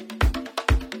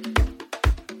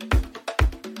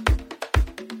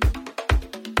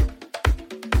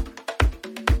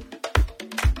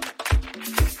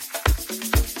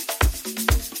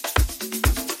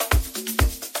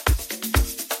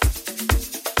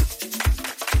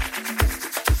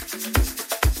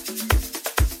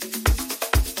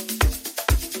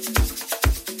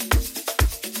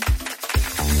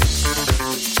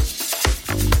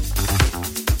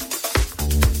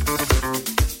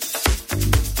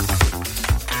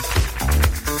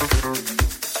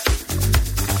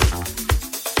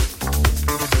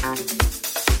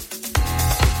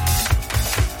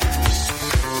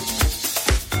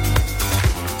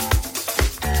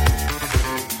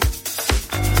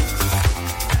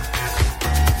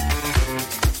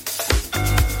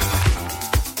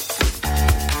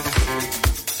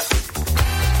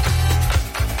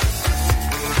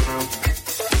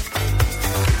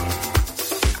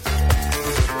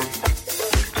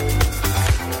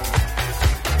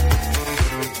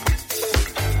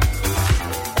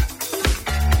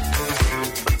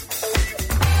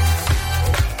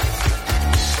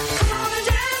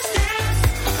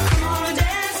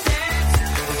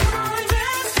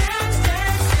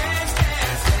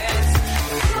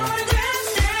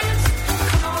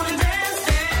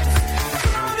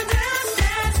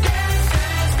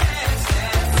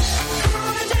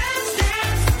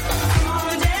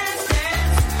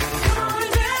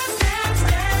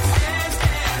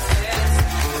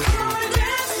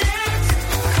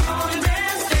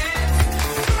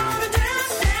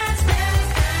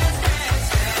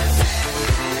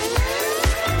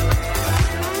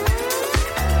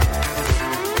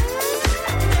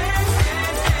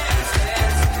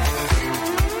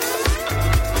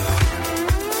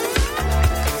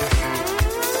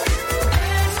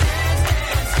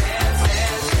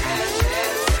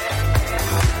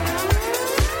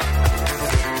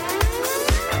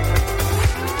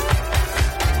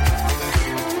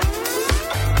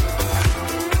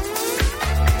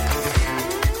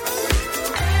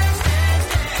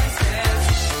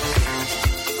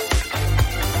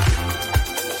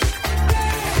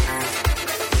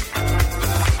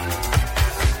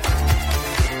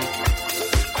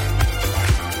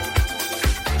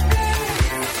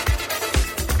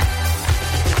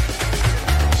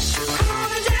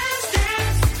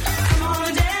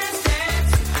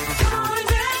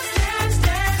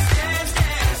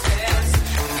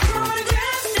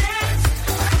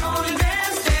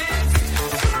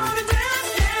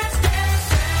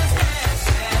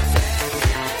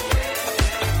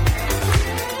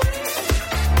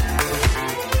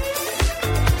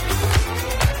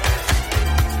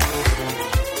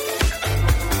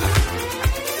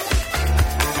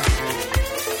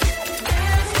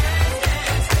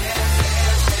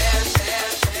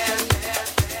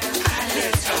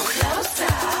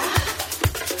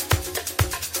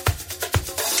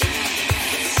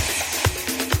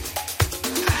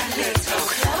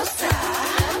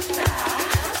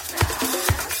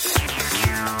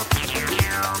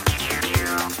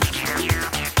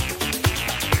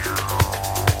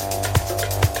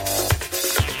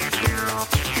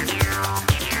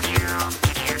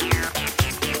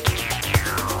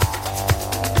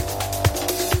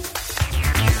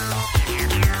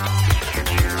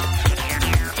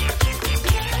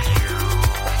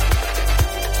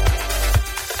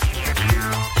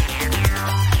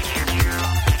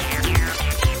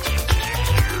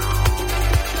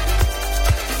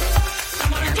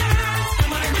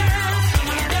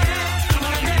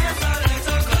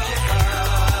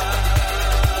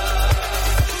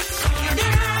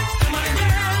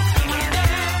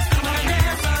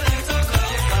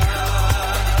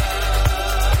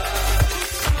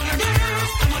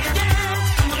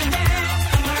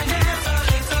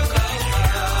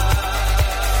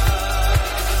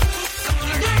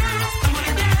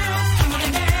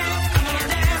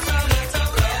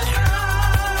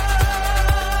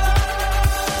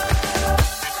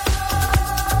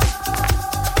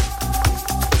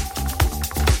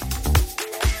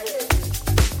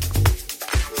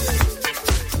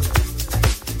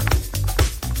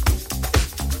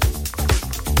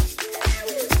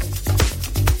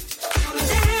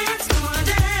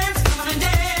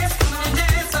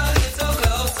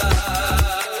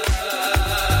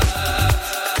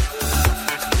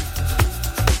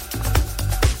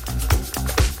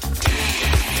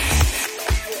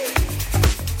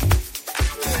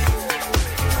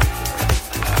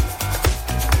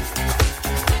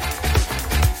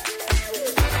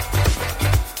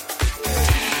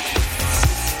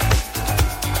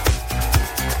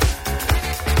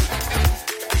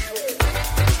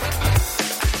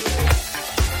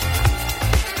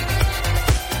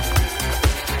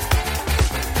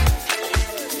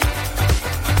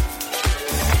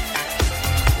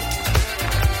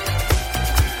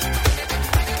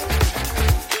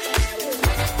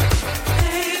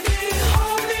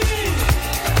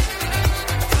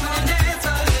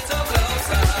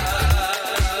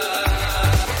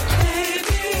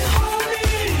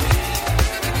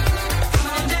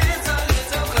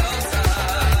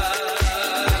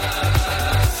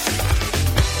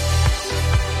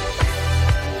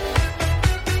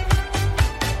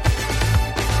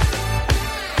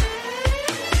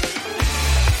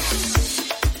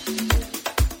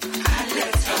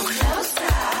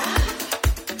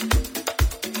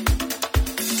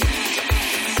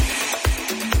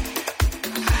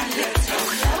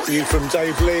 for you from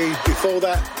Dave Lee. Before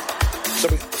that,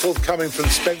 something forthcoming from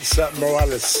Spencer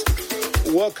Morales.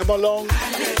 Welcome along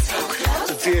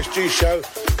to DSG show.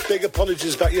 Big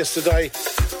apologies about yesterday.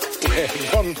 Yeah,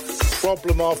 one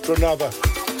problem after another.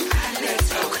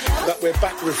 But we're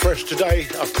back refreshed today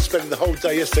after spending the whole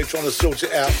day yesterday trying to sort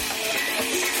it out.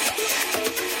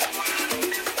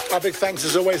 A big thanks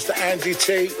as always to Andy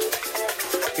T.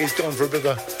 He's gone for a bit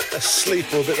of a sleep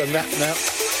or a bit of a nap now.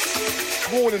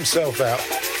 Worn himself out.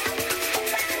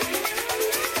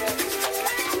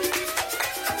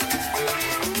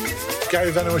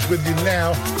 Gary Vanderbush with you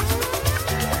now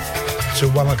to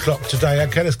 1 o'clock today.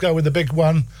 Okay, let's go with the big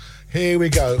one. Here we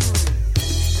go.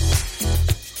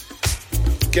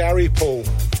 Gary Paul.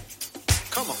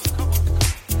 Come on.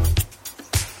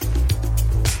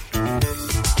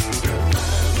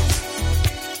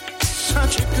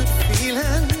 Such a good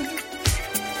feeling.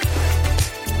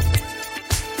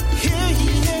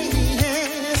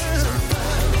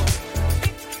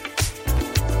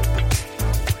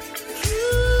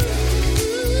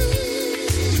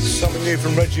 Something new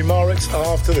from Reggie Morris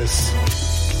after this.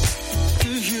 Do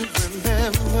you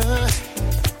remember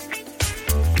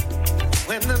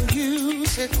when the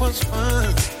music was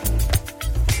fun?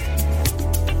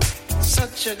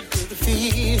 Such a good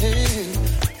feeling,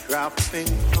 dropping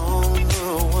on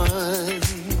the one.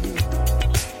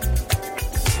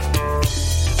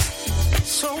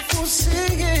 Soulful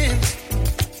singing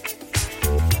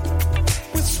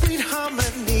with sweet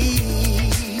harmony.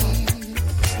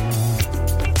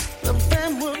 The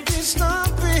band will be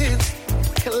stomping,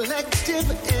 collective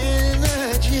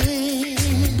energy.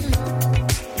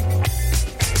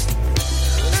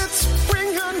 Let's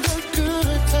bring on the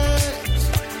good times,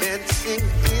 dancing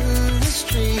in the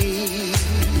street.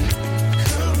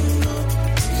 Come on,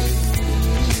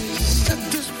 set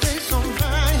this place on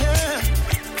fire,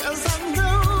 'cause I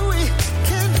know we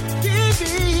can be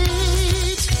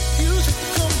beat.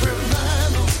 Musical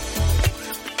revival,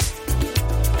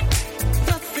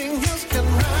 nothing else can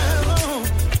rival.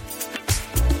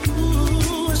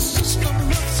 Ooh, a system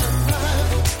of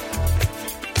survival.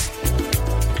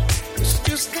 It's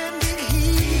just standing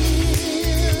here.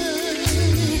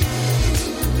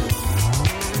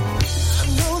 I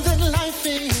know that life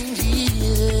ain't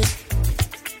easy,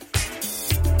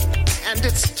 and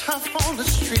it's tough on the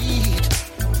street.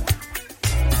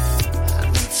 I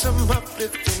need some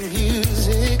uplifting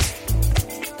music,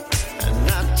 and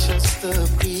not just the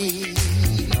beat.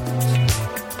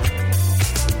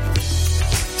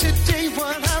 Today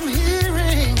what I'm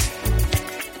hearing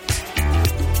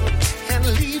can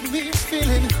leave me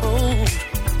feeling cold.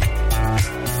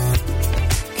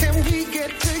 Can we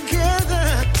get together?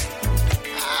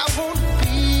 I won't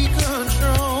be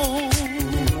controlled.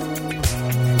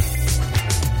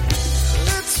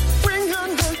 Let's bring on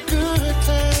the good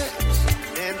times,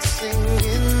 dancing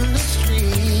in the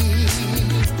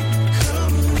street.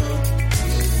 Come on,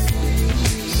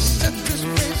 set this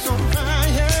place on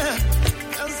fire,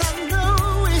 'cause I know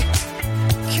we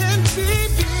can be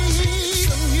beat.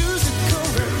 A musical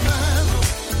revival,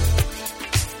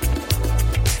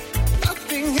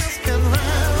 nothing else can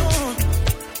rival.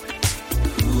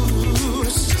 Ooh, a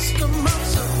system of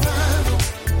survival.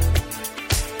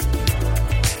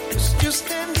 It's just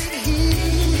standing here.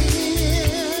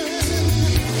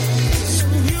 It's a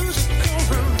musical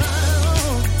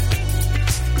revival,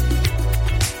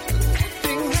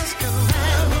 nothing else can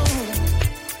rival.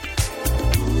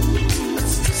 A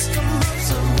system of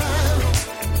survival,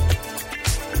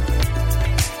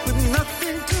 with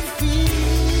nothing to fear.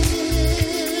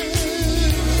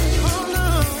 Oh no.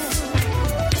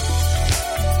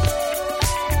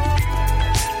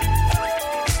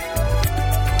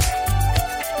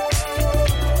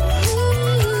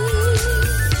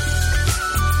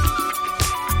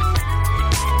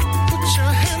 Put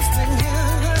your hands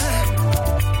together,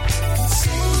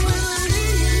 sing with me.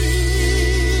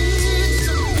 It's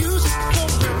a musical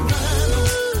revival,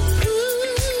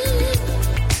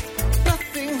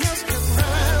 nothing else can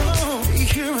rival.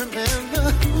 You remember,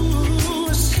 ooh,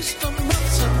 a system of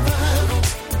survival.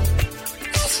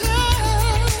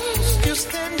 It's just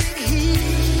standing here.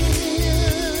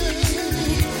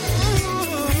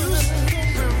 Musical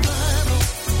revival.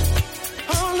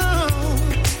 Oh no,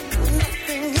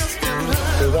 nothing else can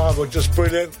rival. Revival, just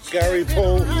brilliant. Gary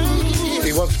Paul,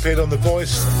 he once appeared on The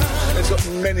Voice. He's got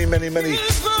many, many, many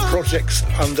projects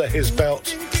under his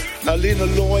belt. Alina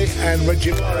Loy and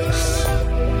Reggie Morris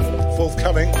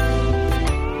forthcoming.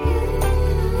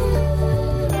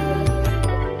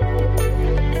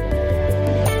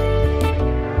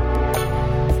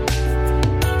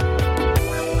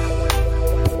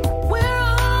 We're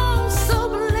all so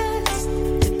blessed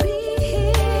to be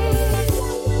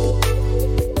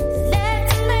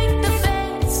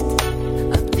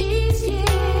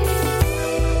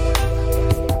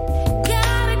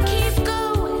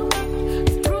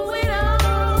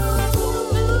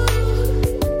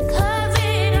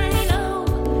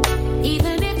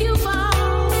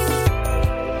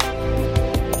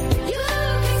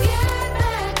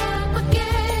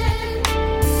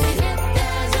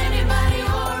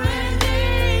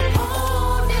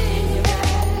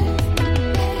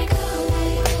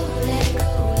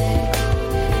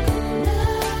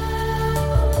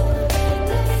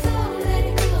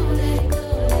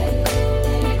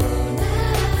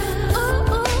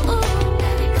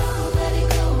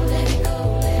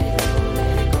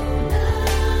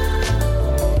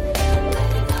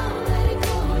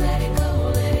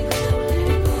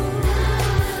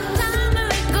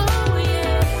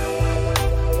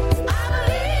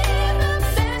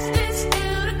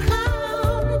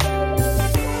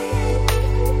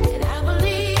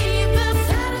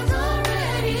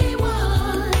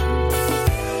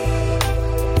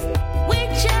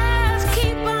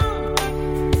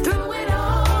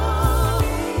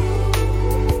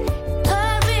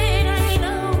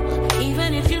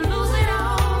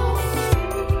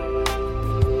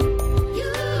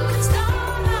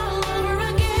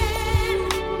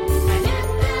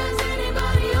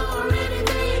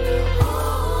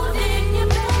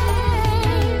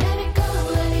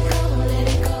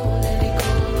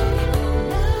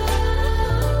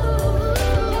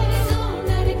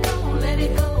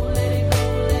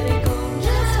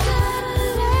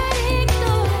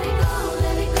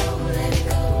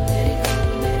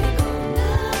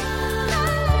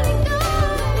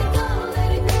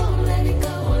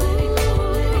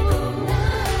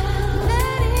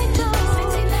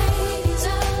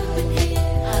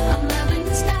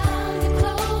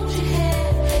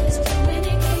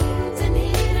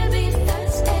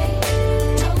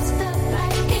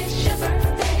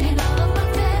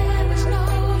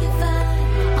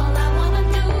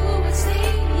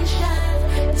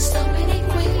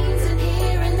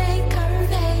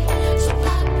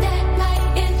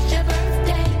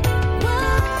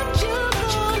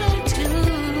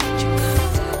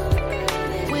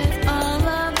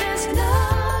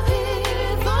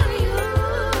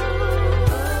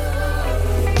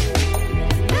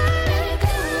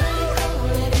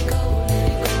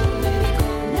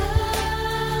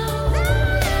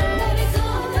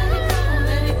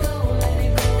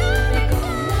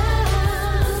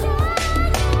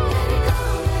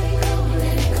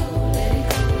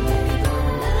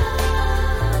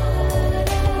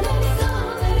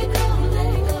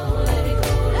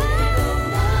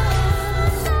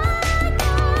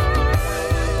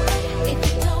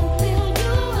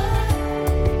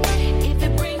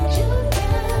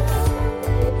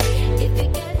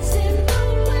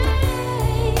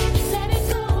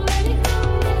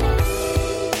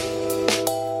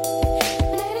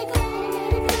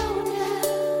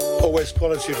voice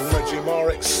quality from Reggie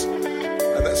Marix,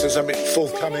 and that's something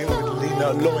forthcoming with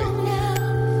Lena Loy.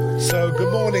 So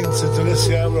good morning to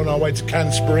Delicia. We're on our way to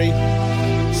Canterbury.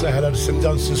 Say hello to St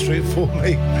Dunstan Street for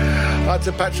me. Hi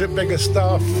to Patrick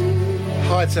Biggerstaff.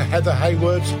 Hi to Heather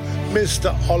Hayward,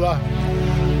 Mr. Ola,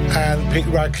 and Pete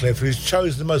Radcliffe, who's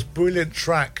chosen the most brilliant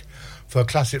track for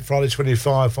Classic Friday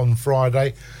 25 on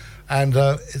Friday. And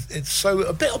it's so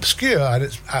a bit obscure, and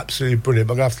it's absolutely brilliant.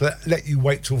 But I'm going to have to let you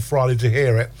wait till Friday to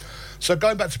hear it. So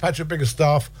going back to Patrick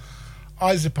Biggerstaff,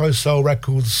 Isopo Soul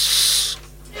Records,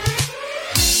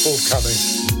 forthcoming.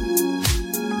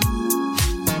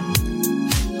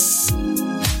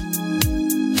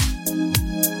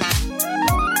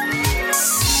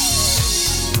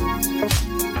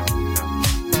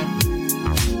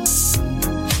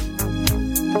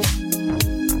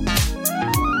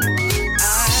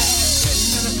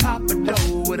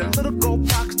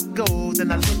 Then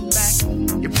I look back,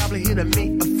 you probably here to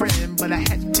meet a friend, but I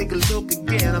had to take a look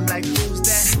again. I'm like, who's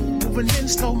that? Moving in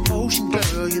slow motion,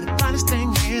 girl. You're the finest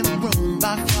thing in the room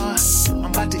by far. I'm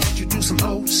about to introduce some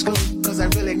old school, cause I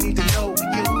really need to know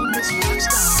you, Miss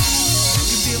Rockstar. You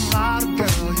can be a model,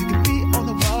 girl. You can be on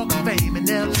the Walk of Fame in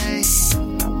LA.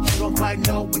 You don't quite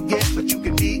know it yet, but you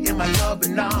can be in my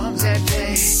loving arms that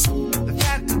day. The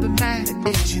fact of the matter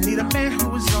is, you need a man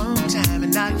who is on time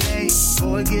and not late.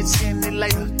 Boy gets in it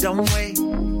later, don't wait.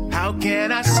 How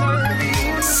can I serve you?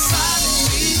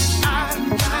 It's out of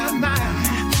my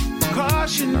mind,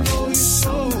 cause you know you're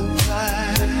so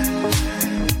fine.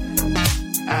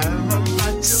 I'm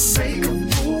about to make a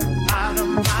fool out of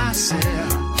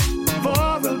myself for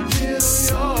a bit of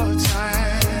your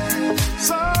time.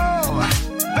 So,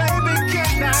 baby,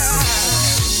 can I?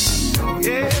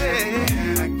 Yeah,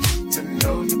 to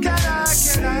know you. Can I?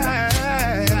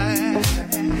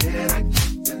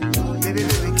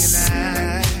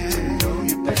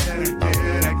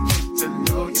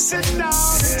 Sit down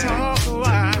and talk a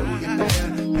while.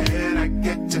 And I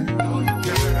get to know you,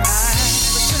 girl. I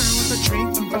return with a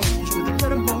drink and rose with a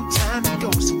little more time to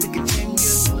go so we continue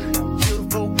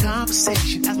beautiful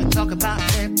conversation as we talk about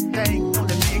everything on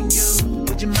the menu.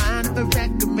 Would you mind if I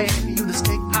recommend you the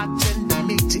steak, hot, tender,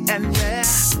 meaty, and rare?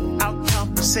 Our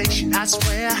conversation, I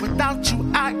swear. Without you,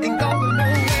 I ain't going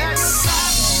nowhere. You're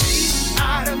driving me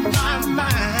out of my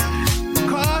mind,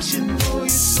 cause you know you're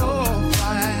so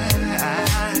fine.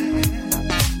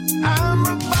 I'm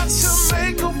about to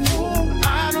make a fool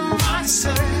out of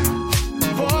myself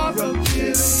for a bit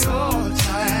of your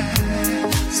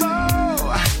time. So,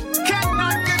 can I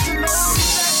get to know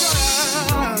you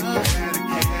better?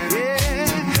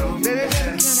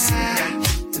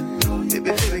 Yeah,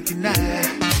 baby, can I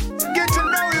get to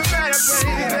know you better,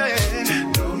 baby?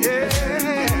 Yeah,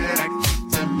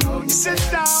 sit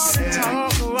down and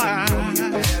talk a while.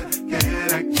 Can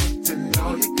I get to know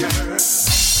you, girl?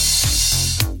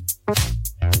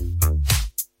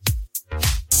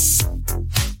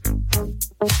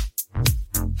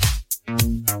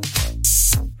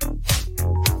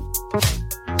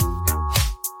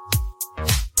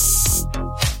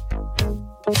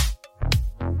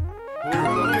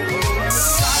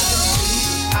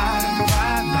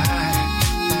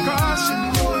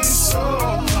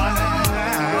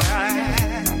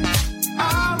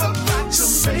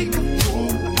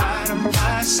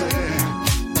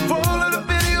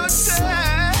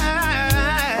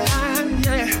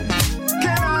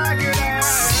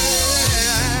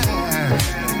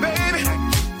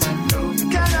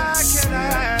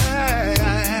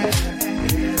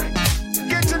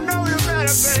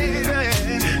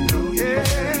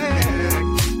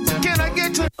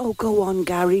 Oh, go on,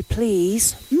 Gary,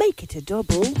 please. Make it a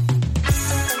double.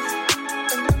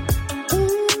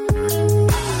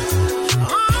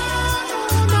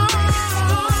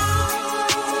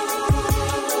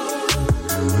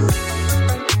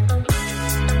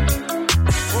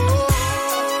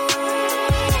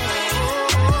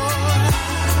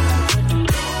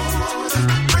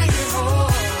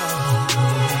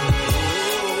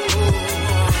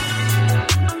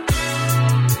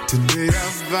 Today I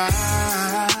vow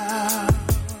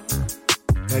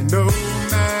that no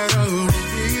matter what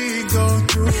we go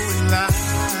through in life,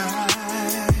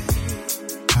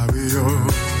 how we all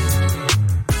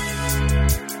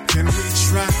can we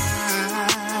try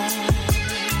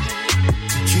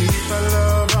to keep our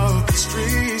love off the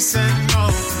streets and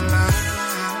on the line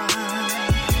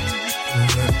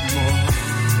forevermore.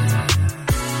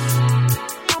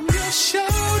 I'm your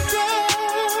shoulder.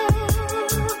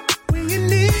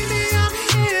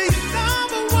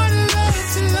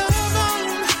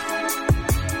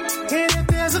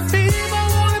 There's a fever,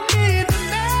 wanna be in the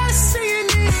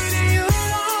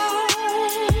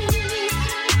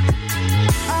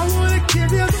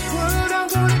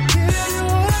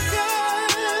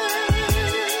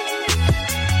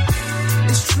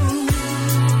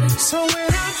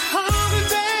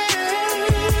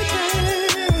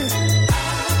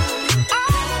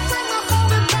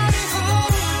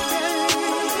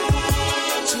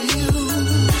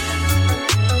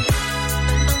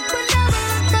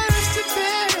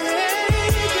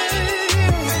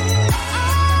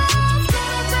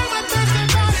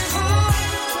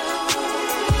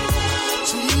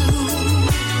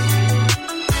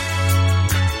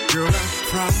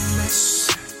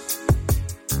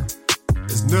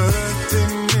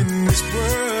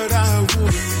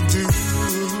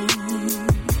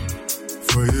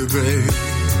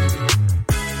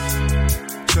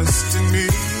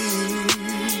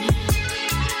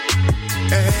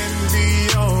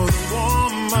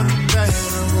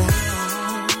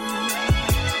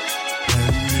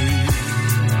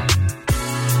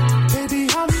Baby,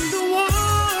 I'm the one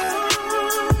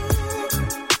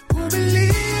who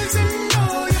believes in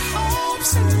all your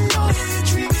hopes and all your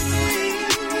dreams.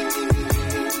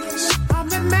 I'm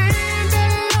the man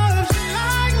that loves you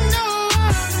like no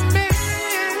other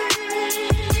man.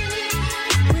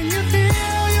 When you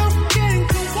feel you can't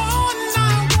go on, I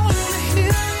wanna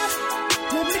hear you.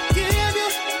 Let me give you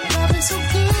loving so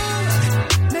good,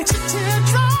 makes your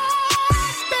teardrop,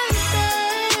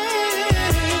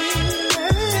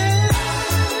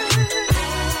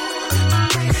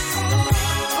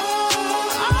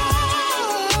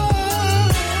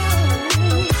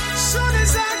 soon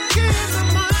as I give the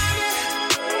money,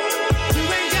 you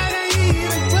ain't gotta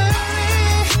even worry.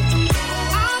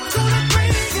 I'm gonna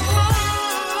bring it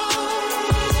home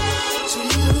to you.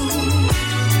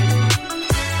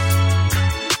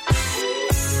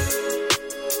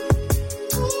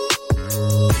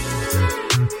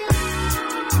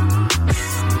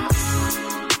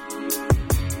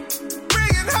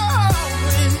 Bring it home.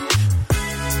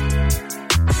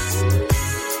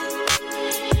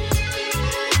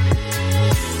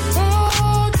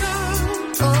 Oh, down,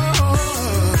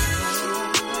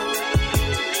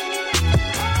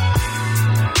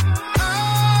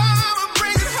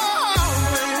 bring it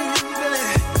home.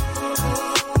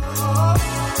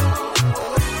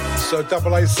 So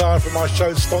double A side for my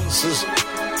show sponsors,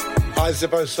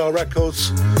 Izippo Soul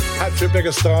Records, Patrick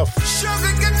Biggerstaff.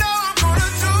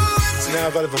 Now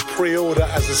available for pre-order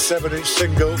as a 7-inch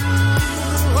single.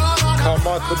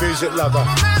 Carmichael Music Lover.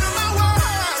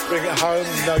 Bring it home,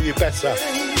 know you better.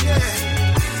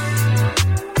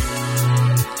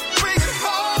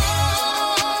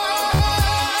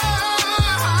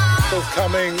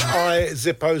 Forthcoming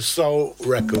Izippo Soul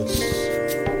Records.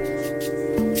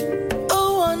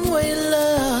 A one-way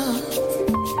love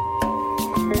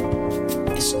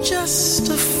is just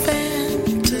a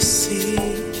fantasy,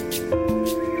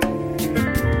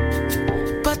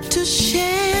 but to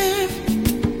share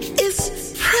is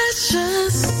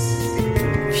precious,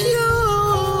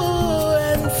 pure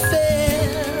and fair.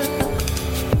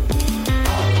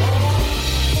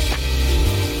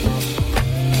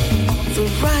 The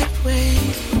right way,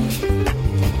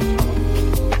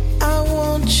 I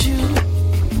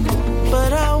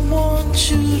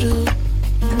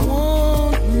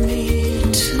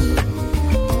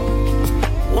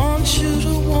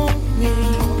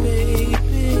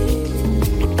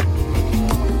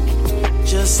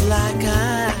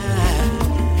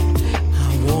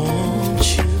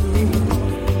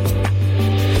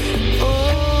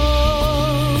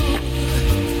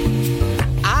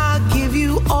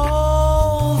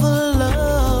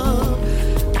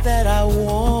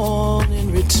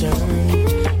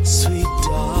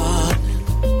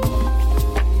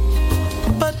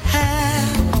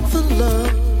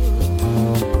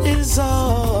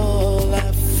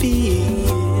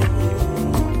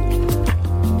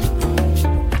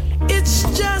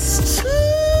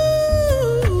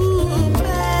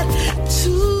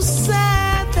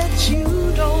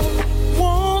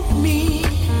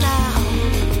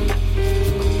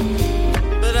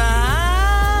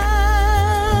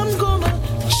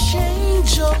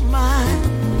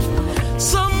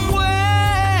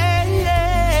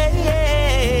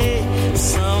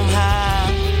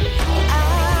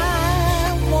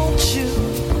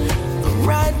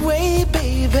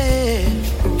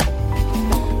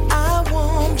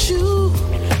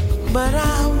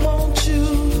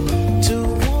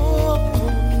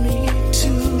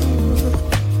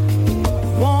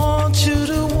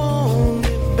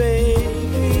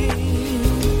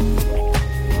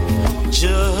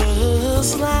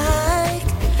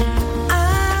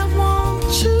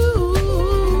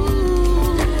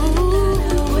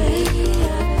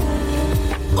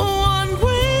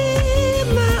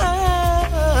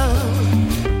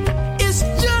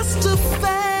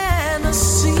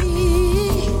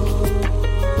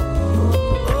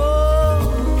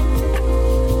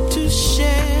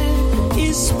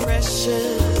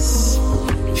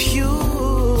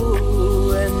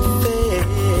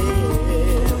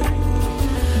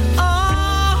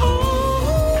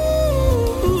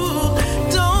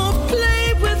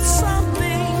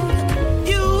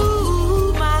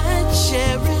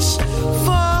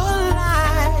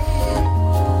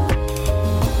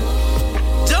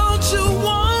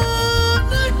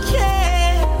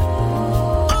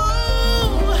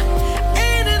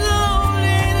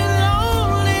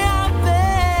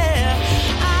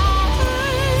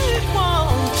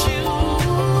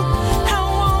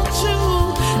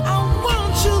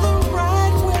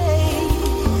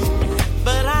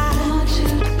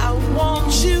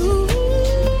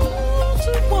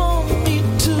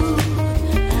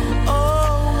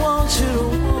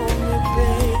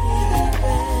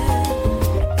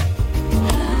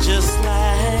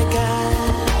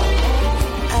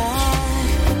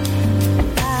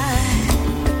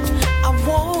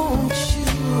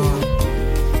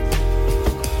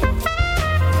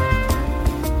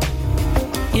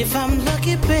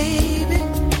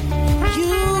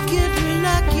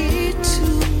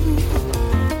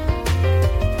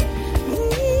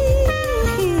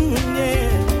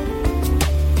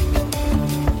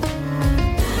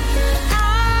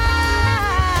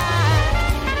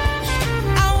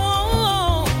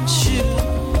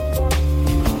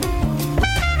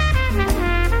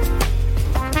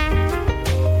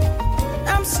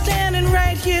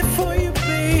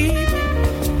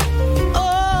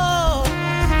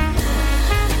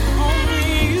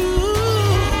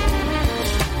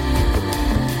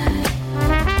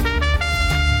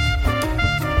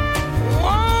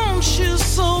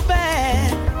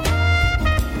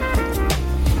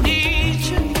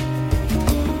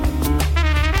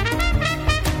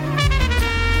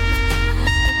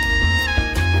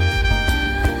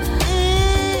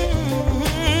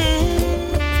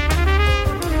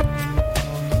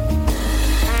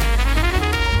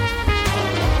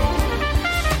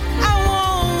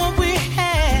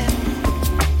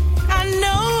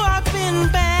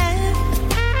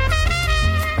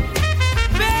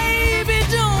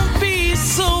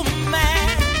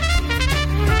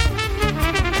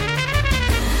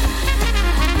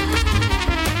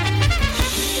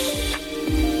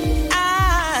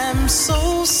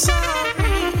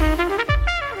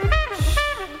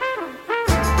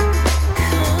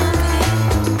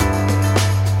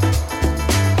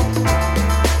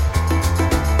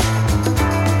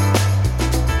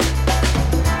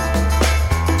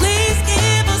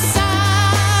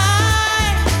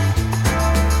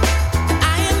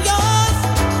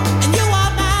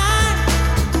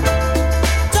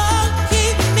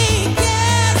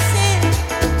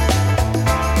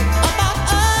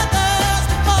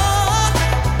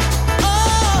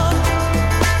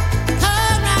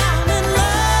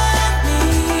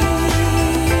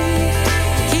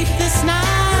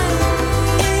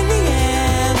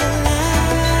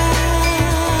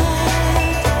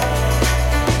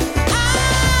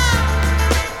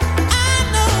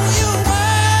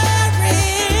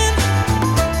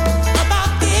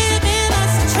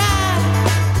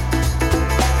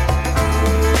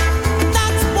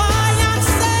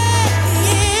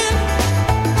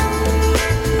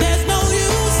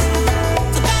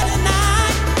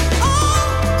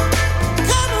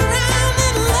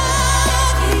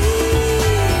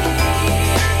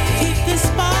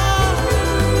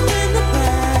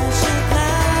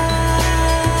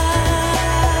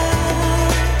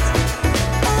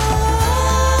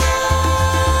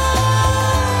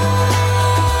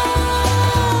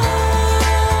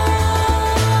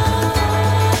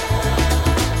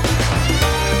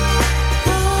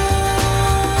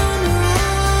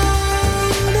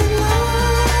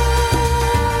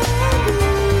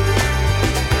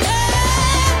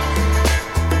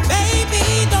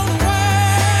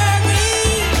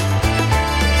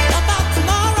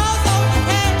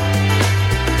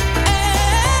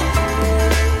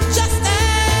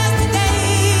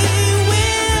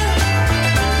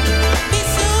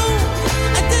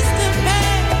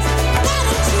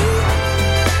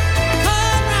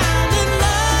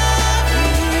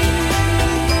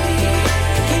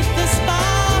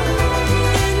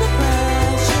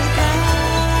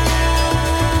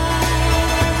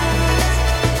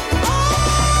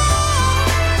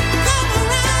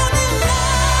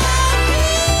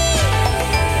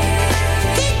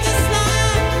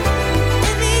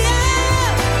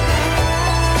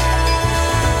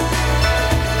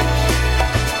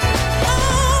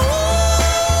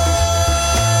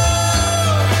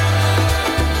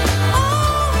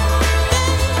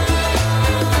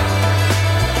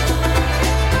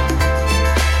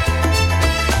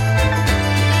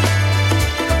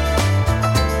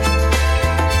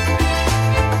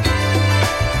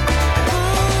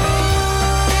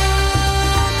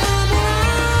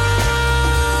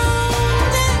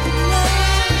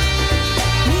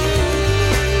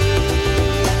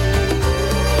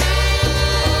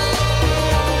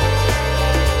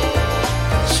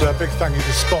thank you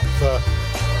to Scott for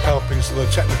helping us on the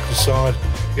technical side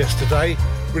yesterday.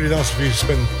 Really nice of you to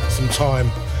spend some time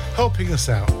helping us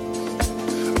out.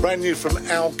 Brand new from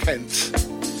Al Kent.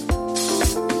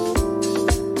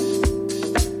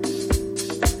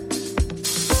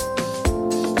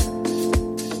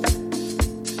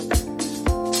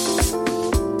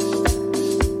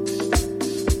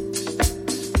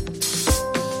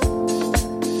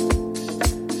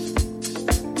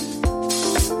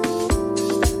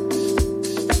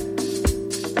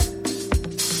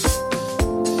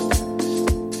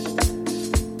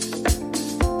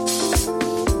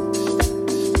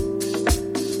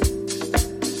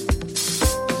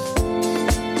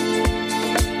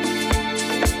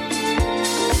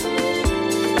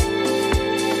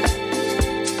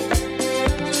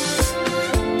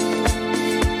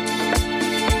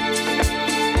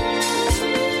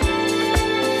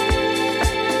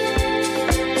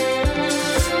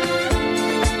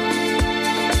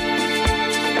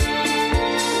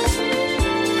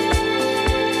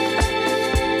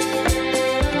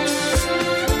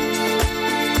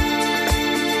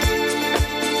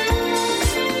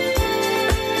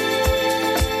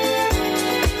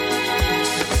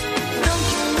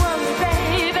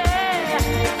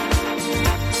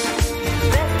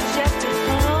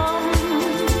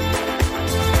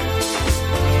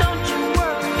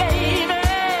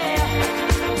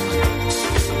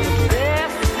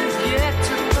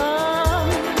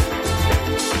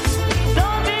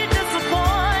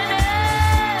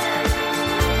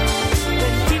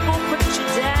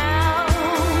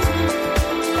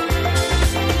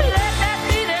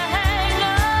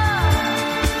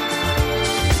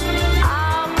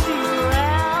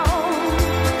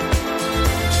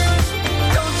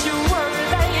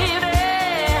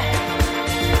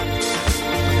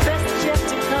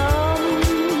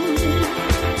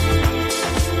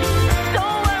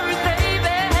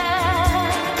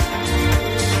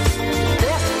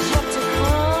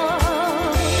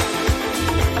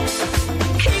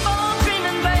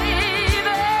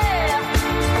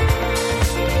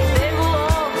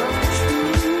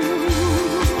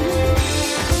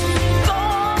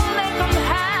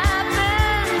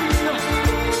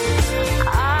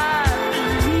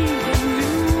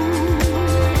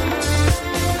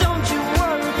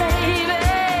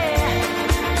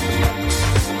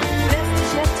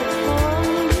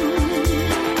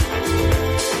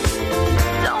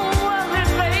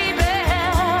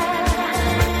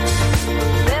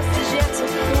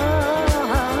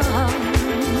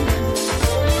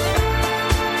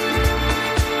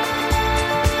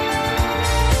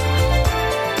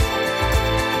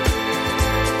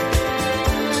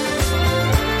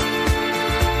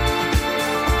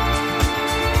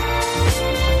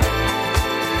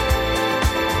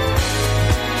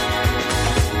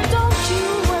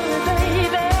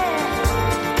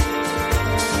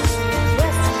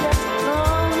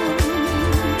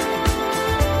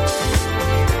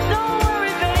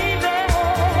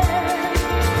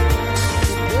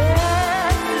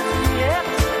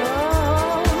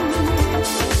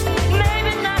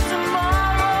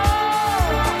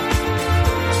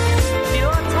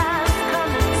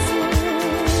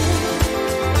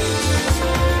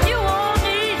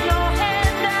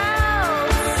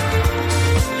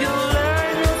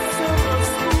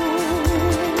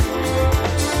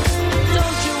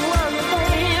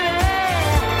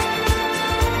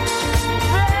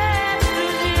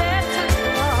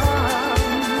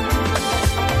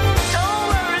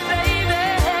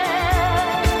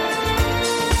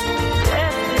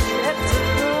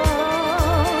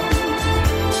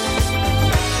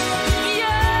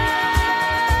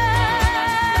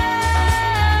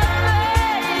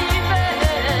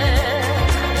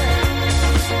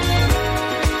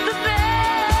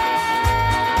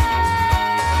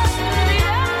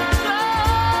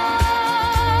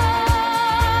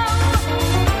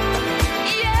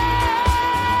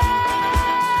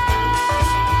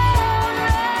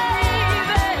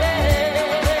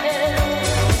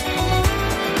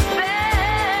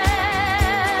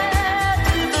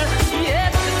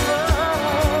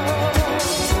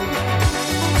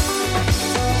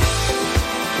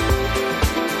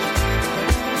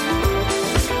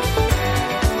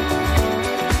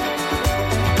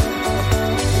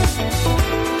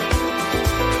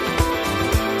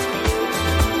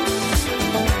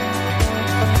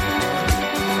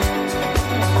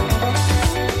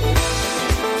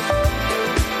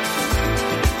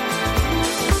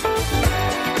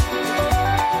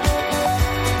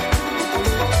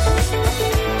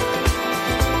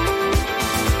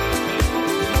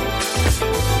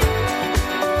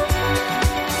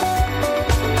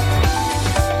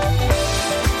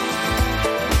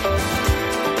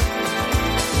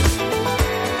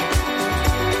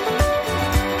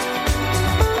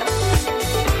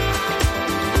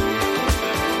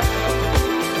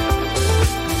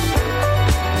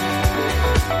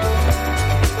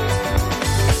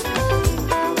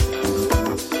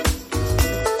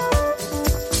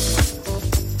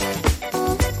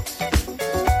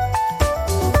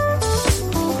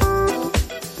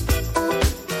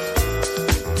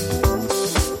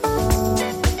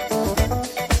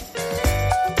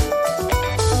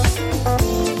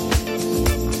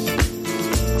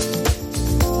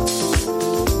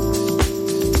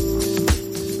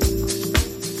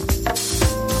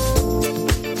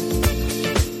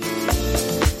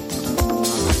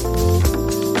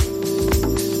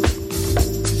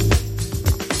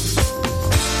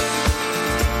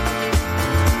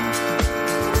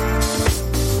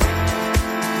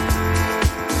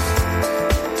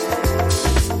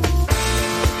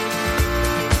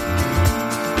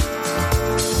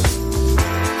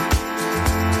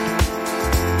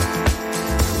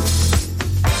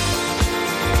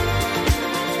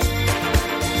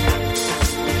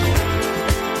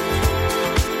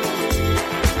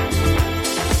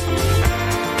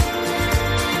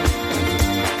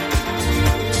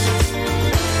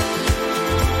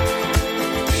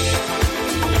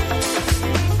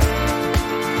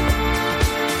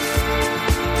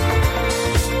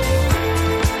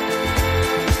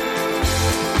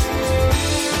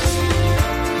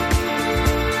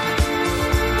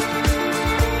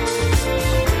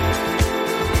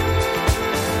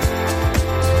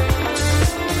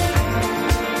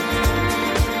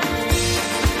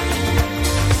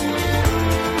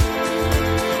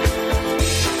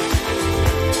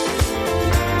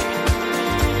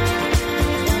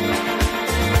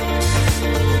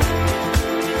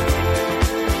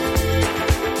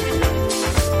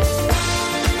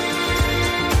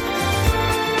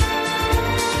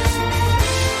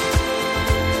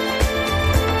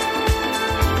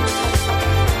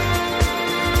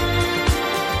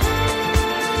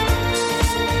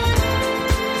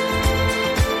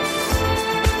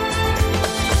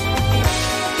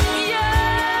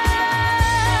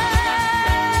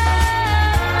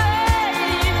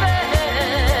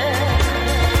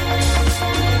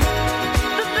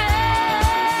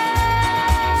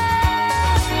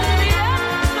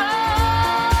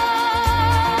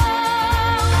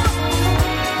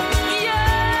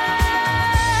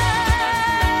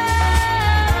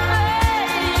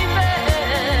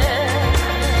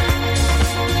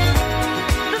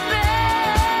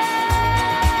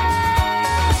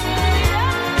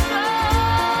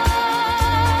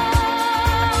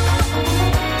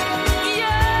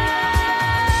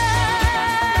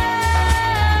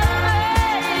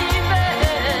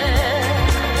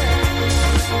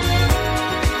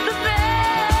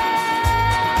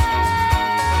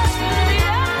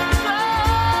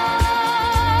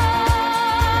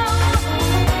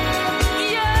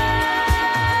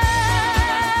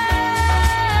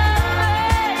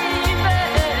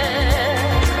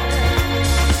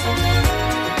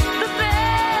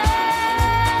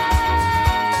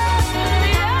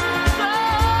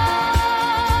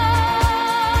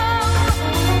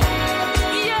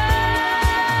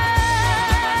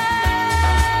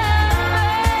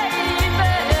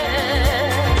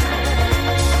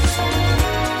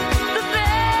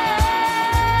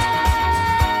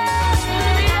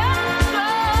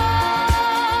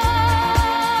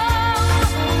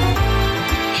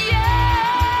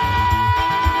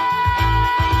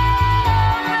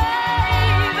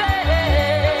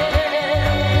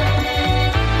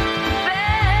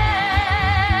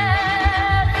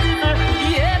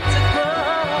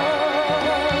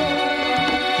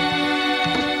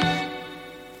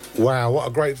 Wow, what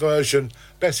a great version.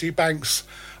 Bessie Banks,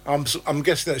 I'm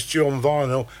guessing that's due on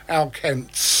vinyl. Al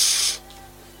Kent's.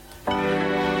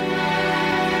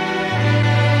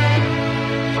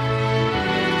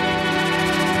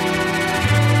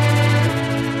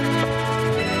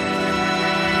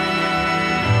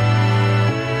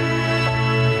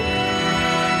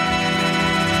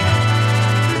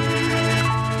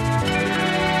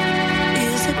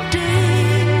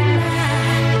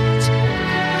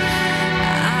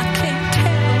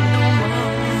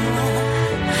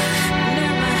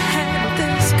 Never had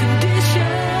this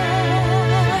condition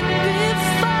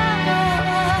before.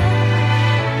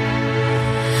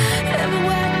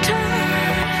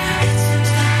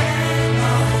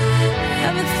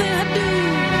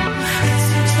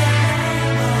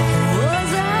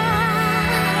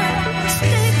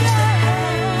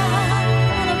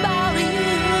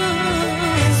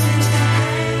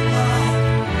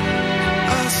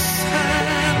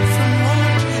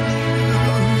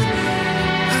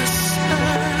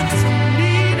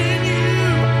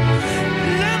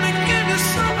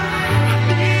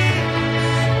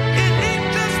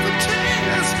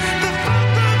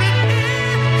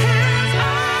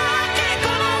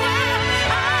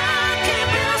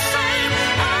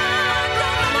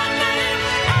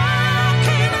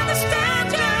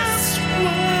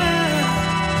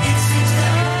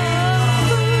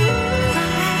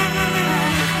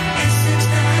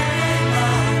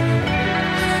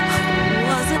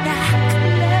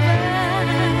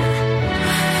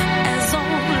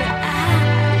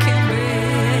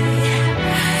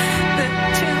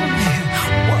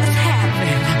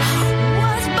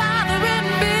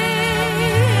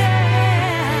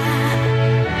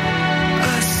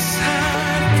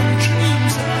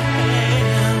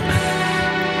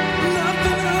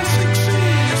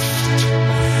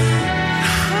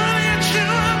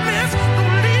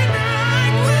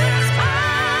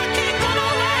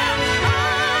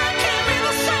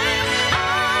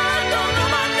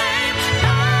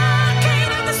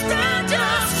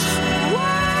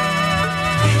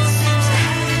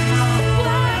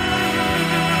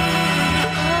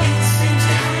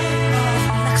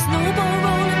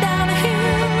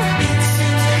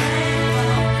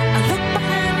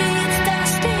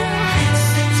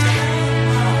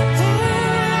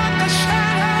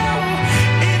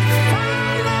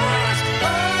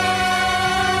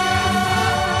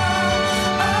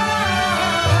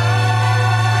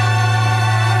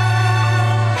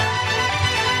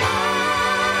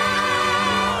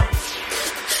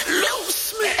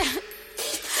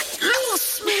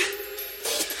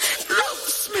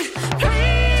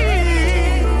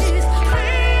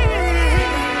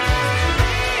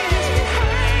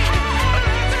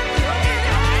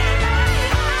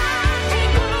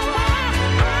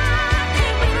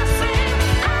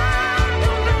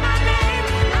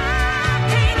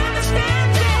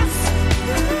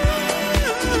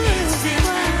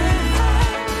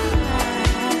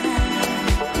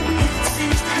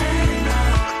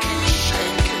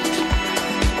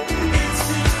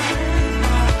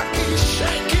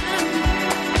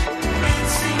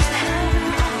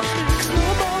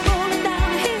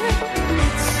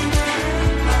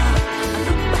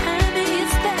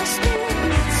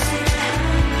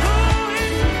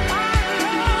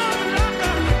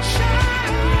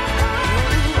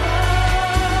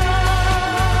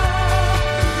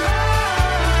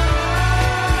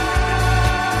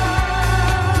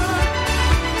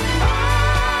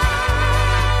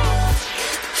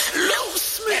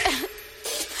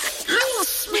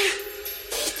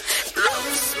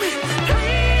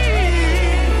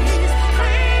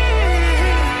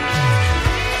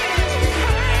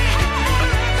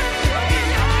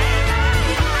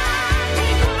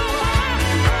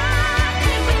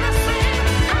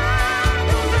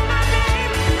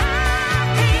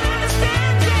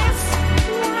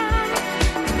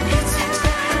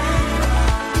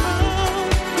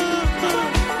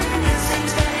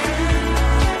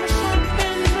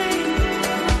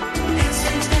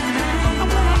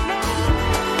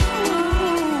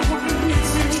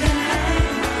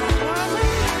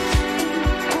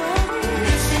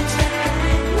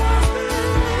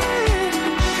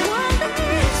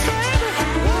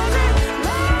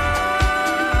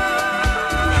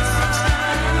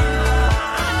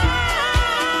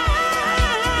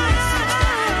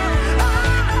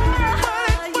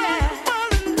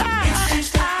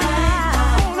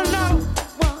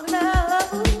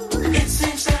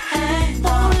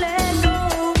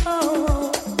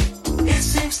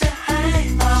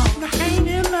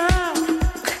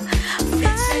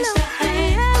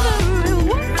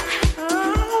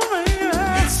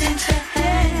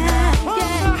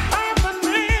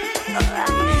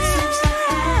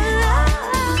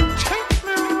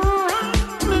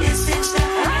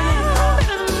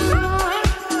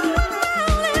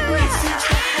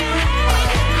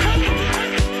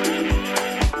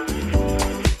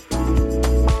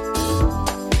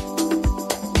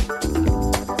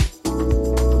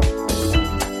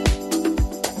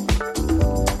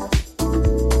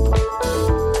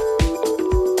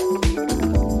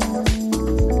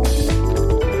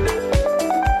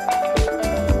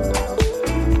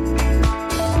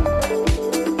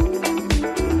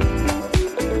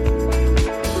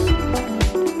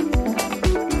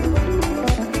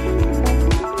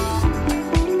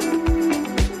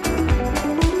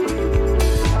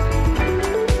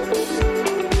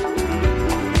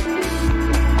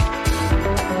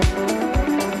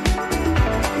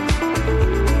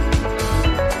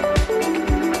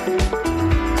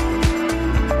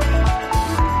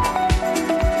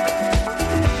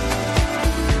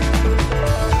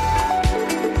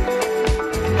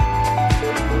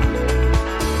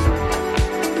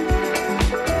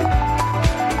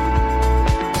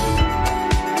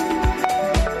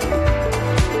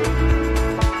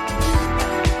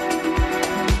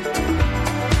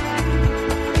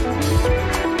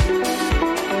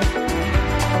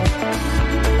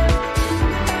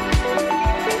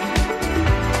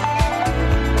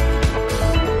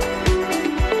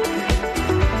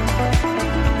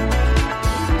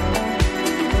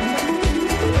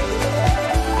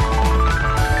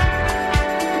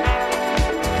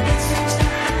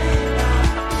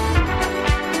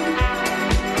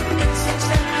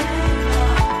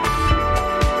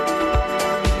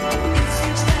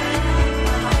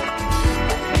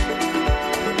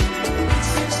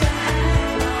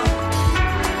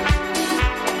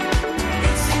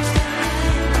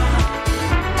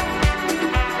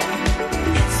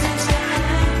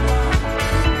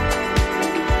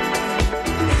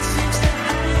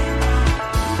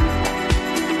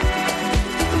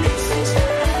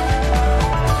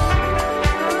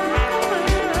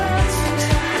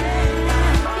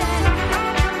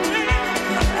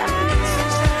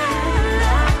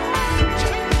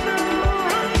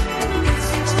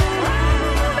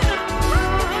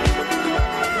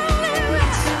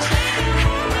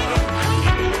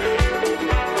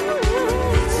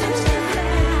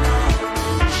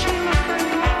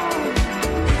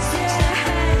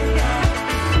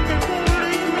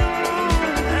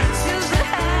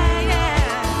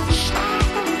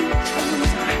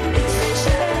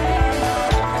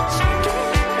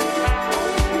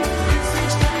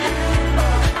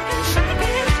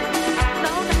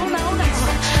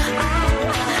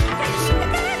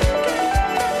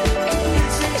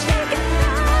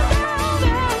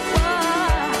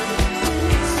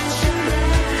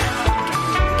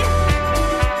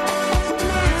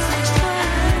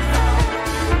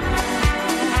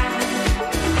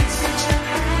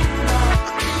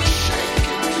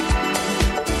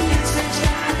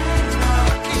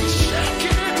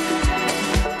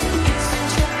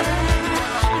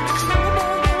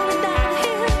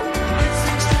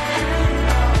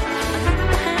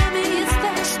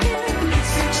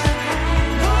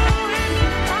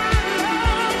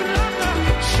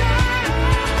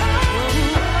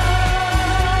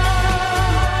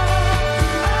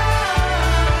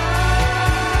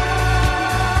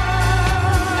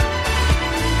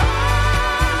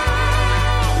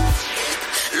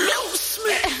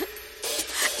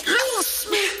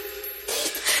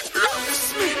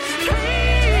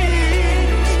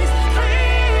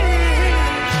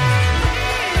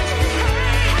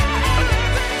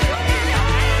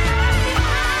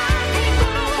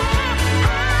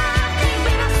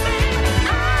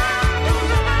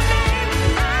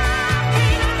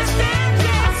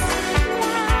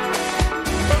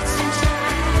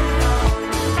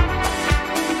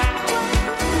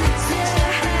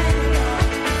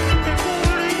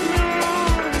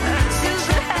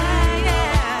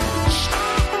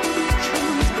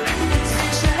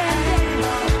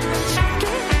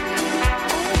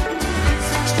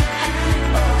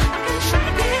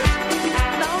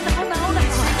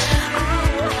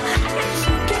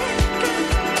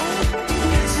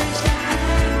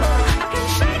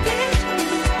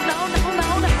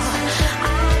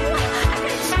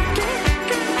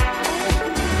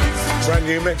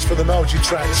 remix for the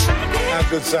multi-tracks. How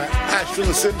good's that? Ashton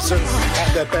and Simpson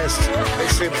at their best. They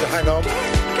seem to hang on.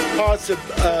 Parts of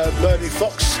Bernie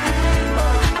Fox.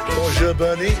 Bonjour,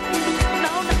 Bernie.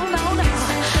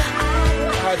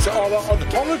 To Ola on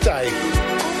holiday,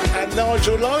 and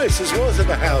Nigel Lewis as well as in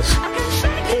the house,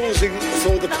 pausing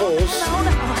for the pause.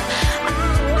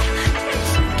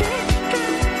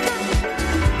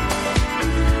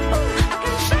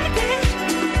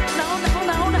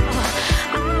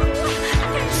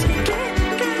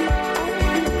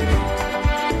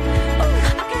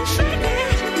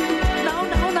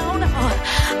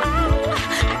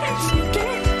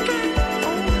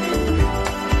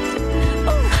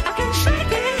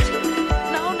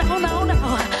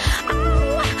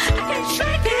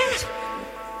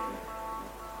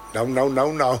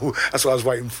 No. That's what I was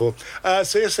waiting for.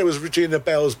 So yesterday was Regina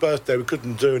Bell's birthday. We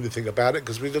couldn't do anything about it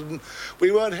because we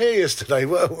weren't here yesterday,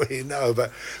 were we? No,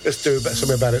 but let's do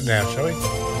something about it now, shall we?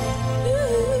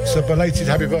 So belated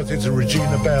happy birthday to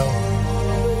Regina Bell.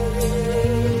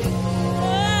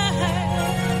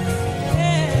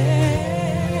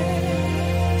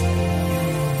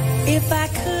 If I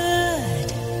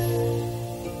could,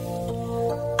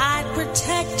 I'd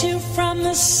protect you from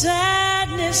the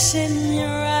sadness in your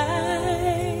eyes,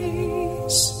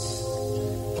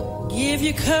 give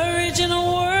you courage in a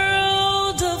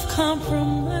world of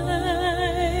compromise.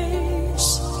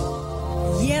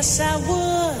 Yes, I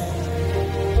would,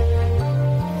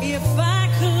 if I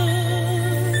could.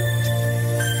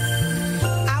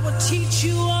 I would teach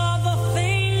you all the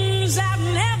things I've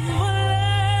never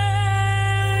learned,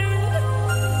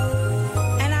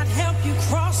 and I'd help you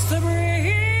cross the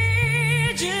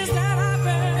bridges that I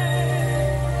burned.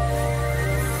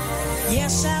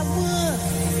 Yes, I would.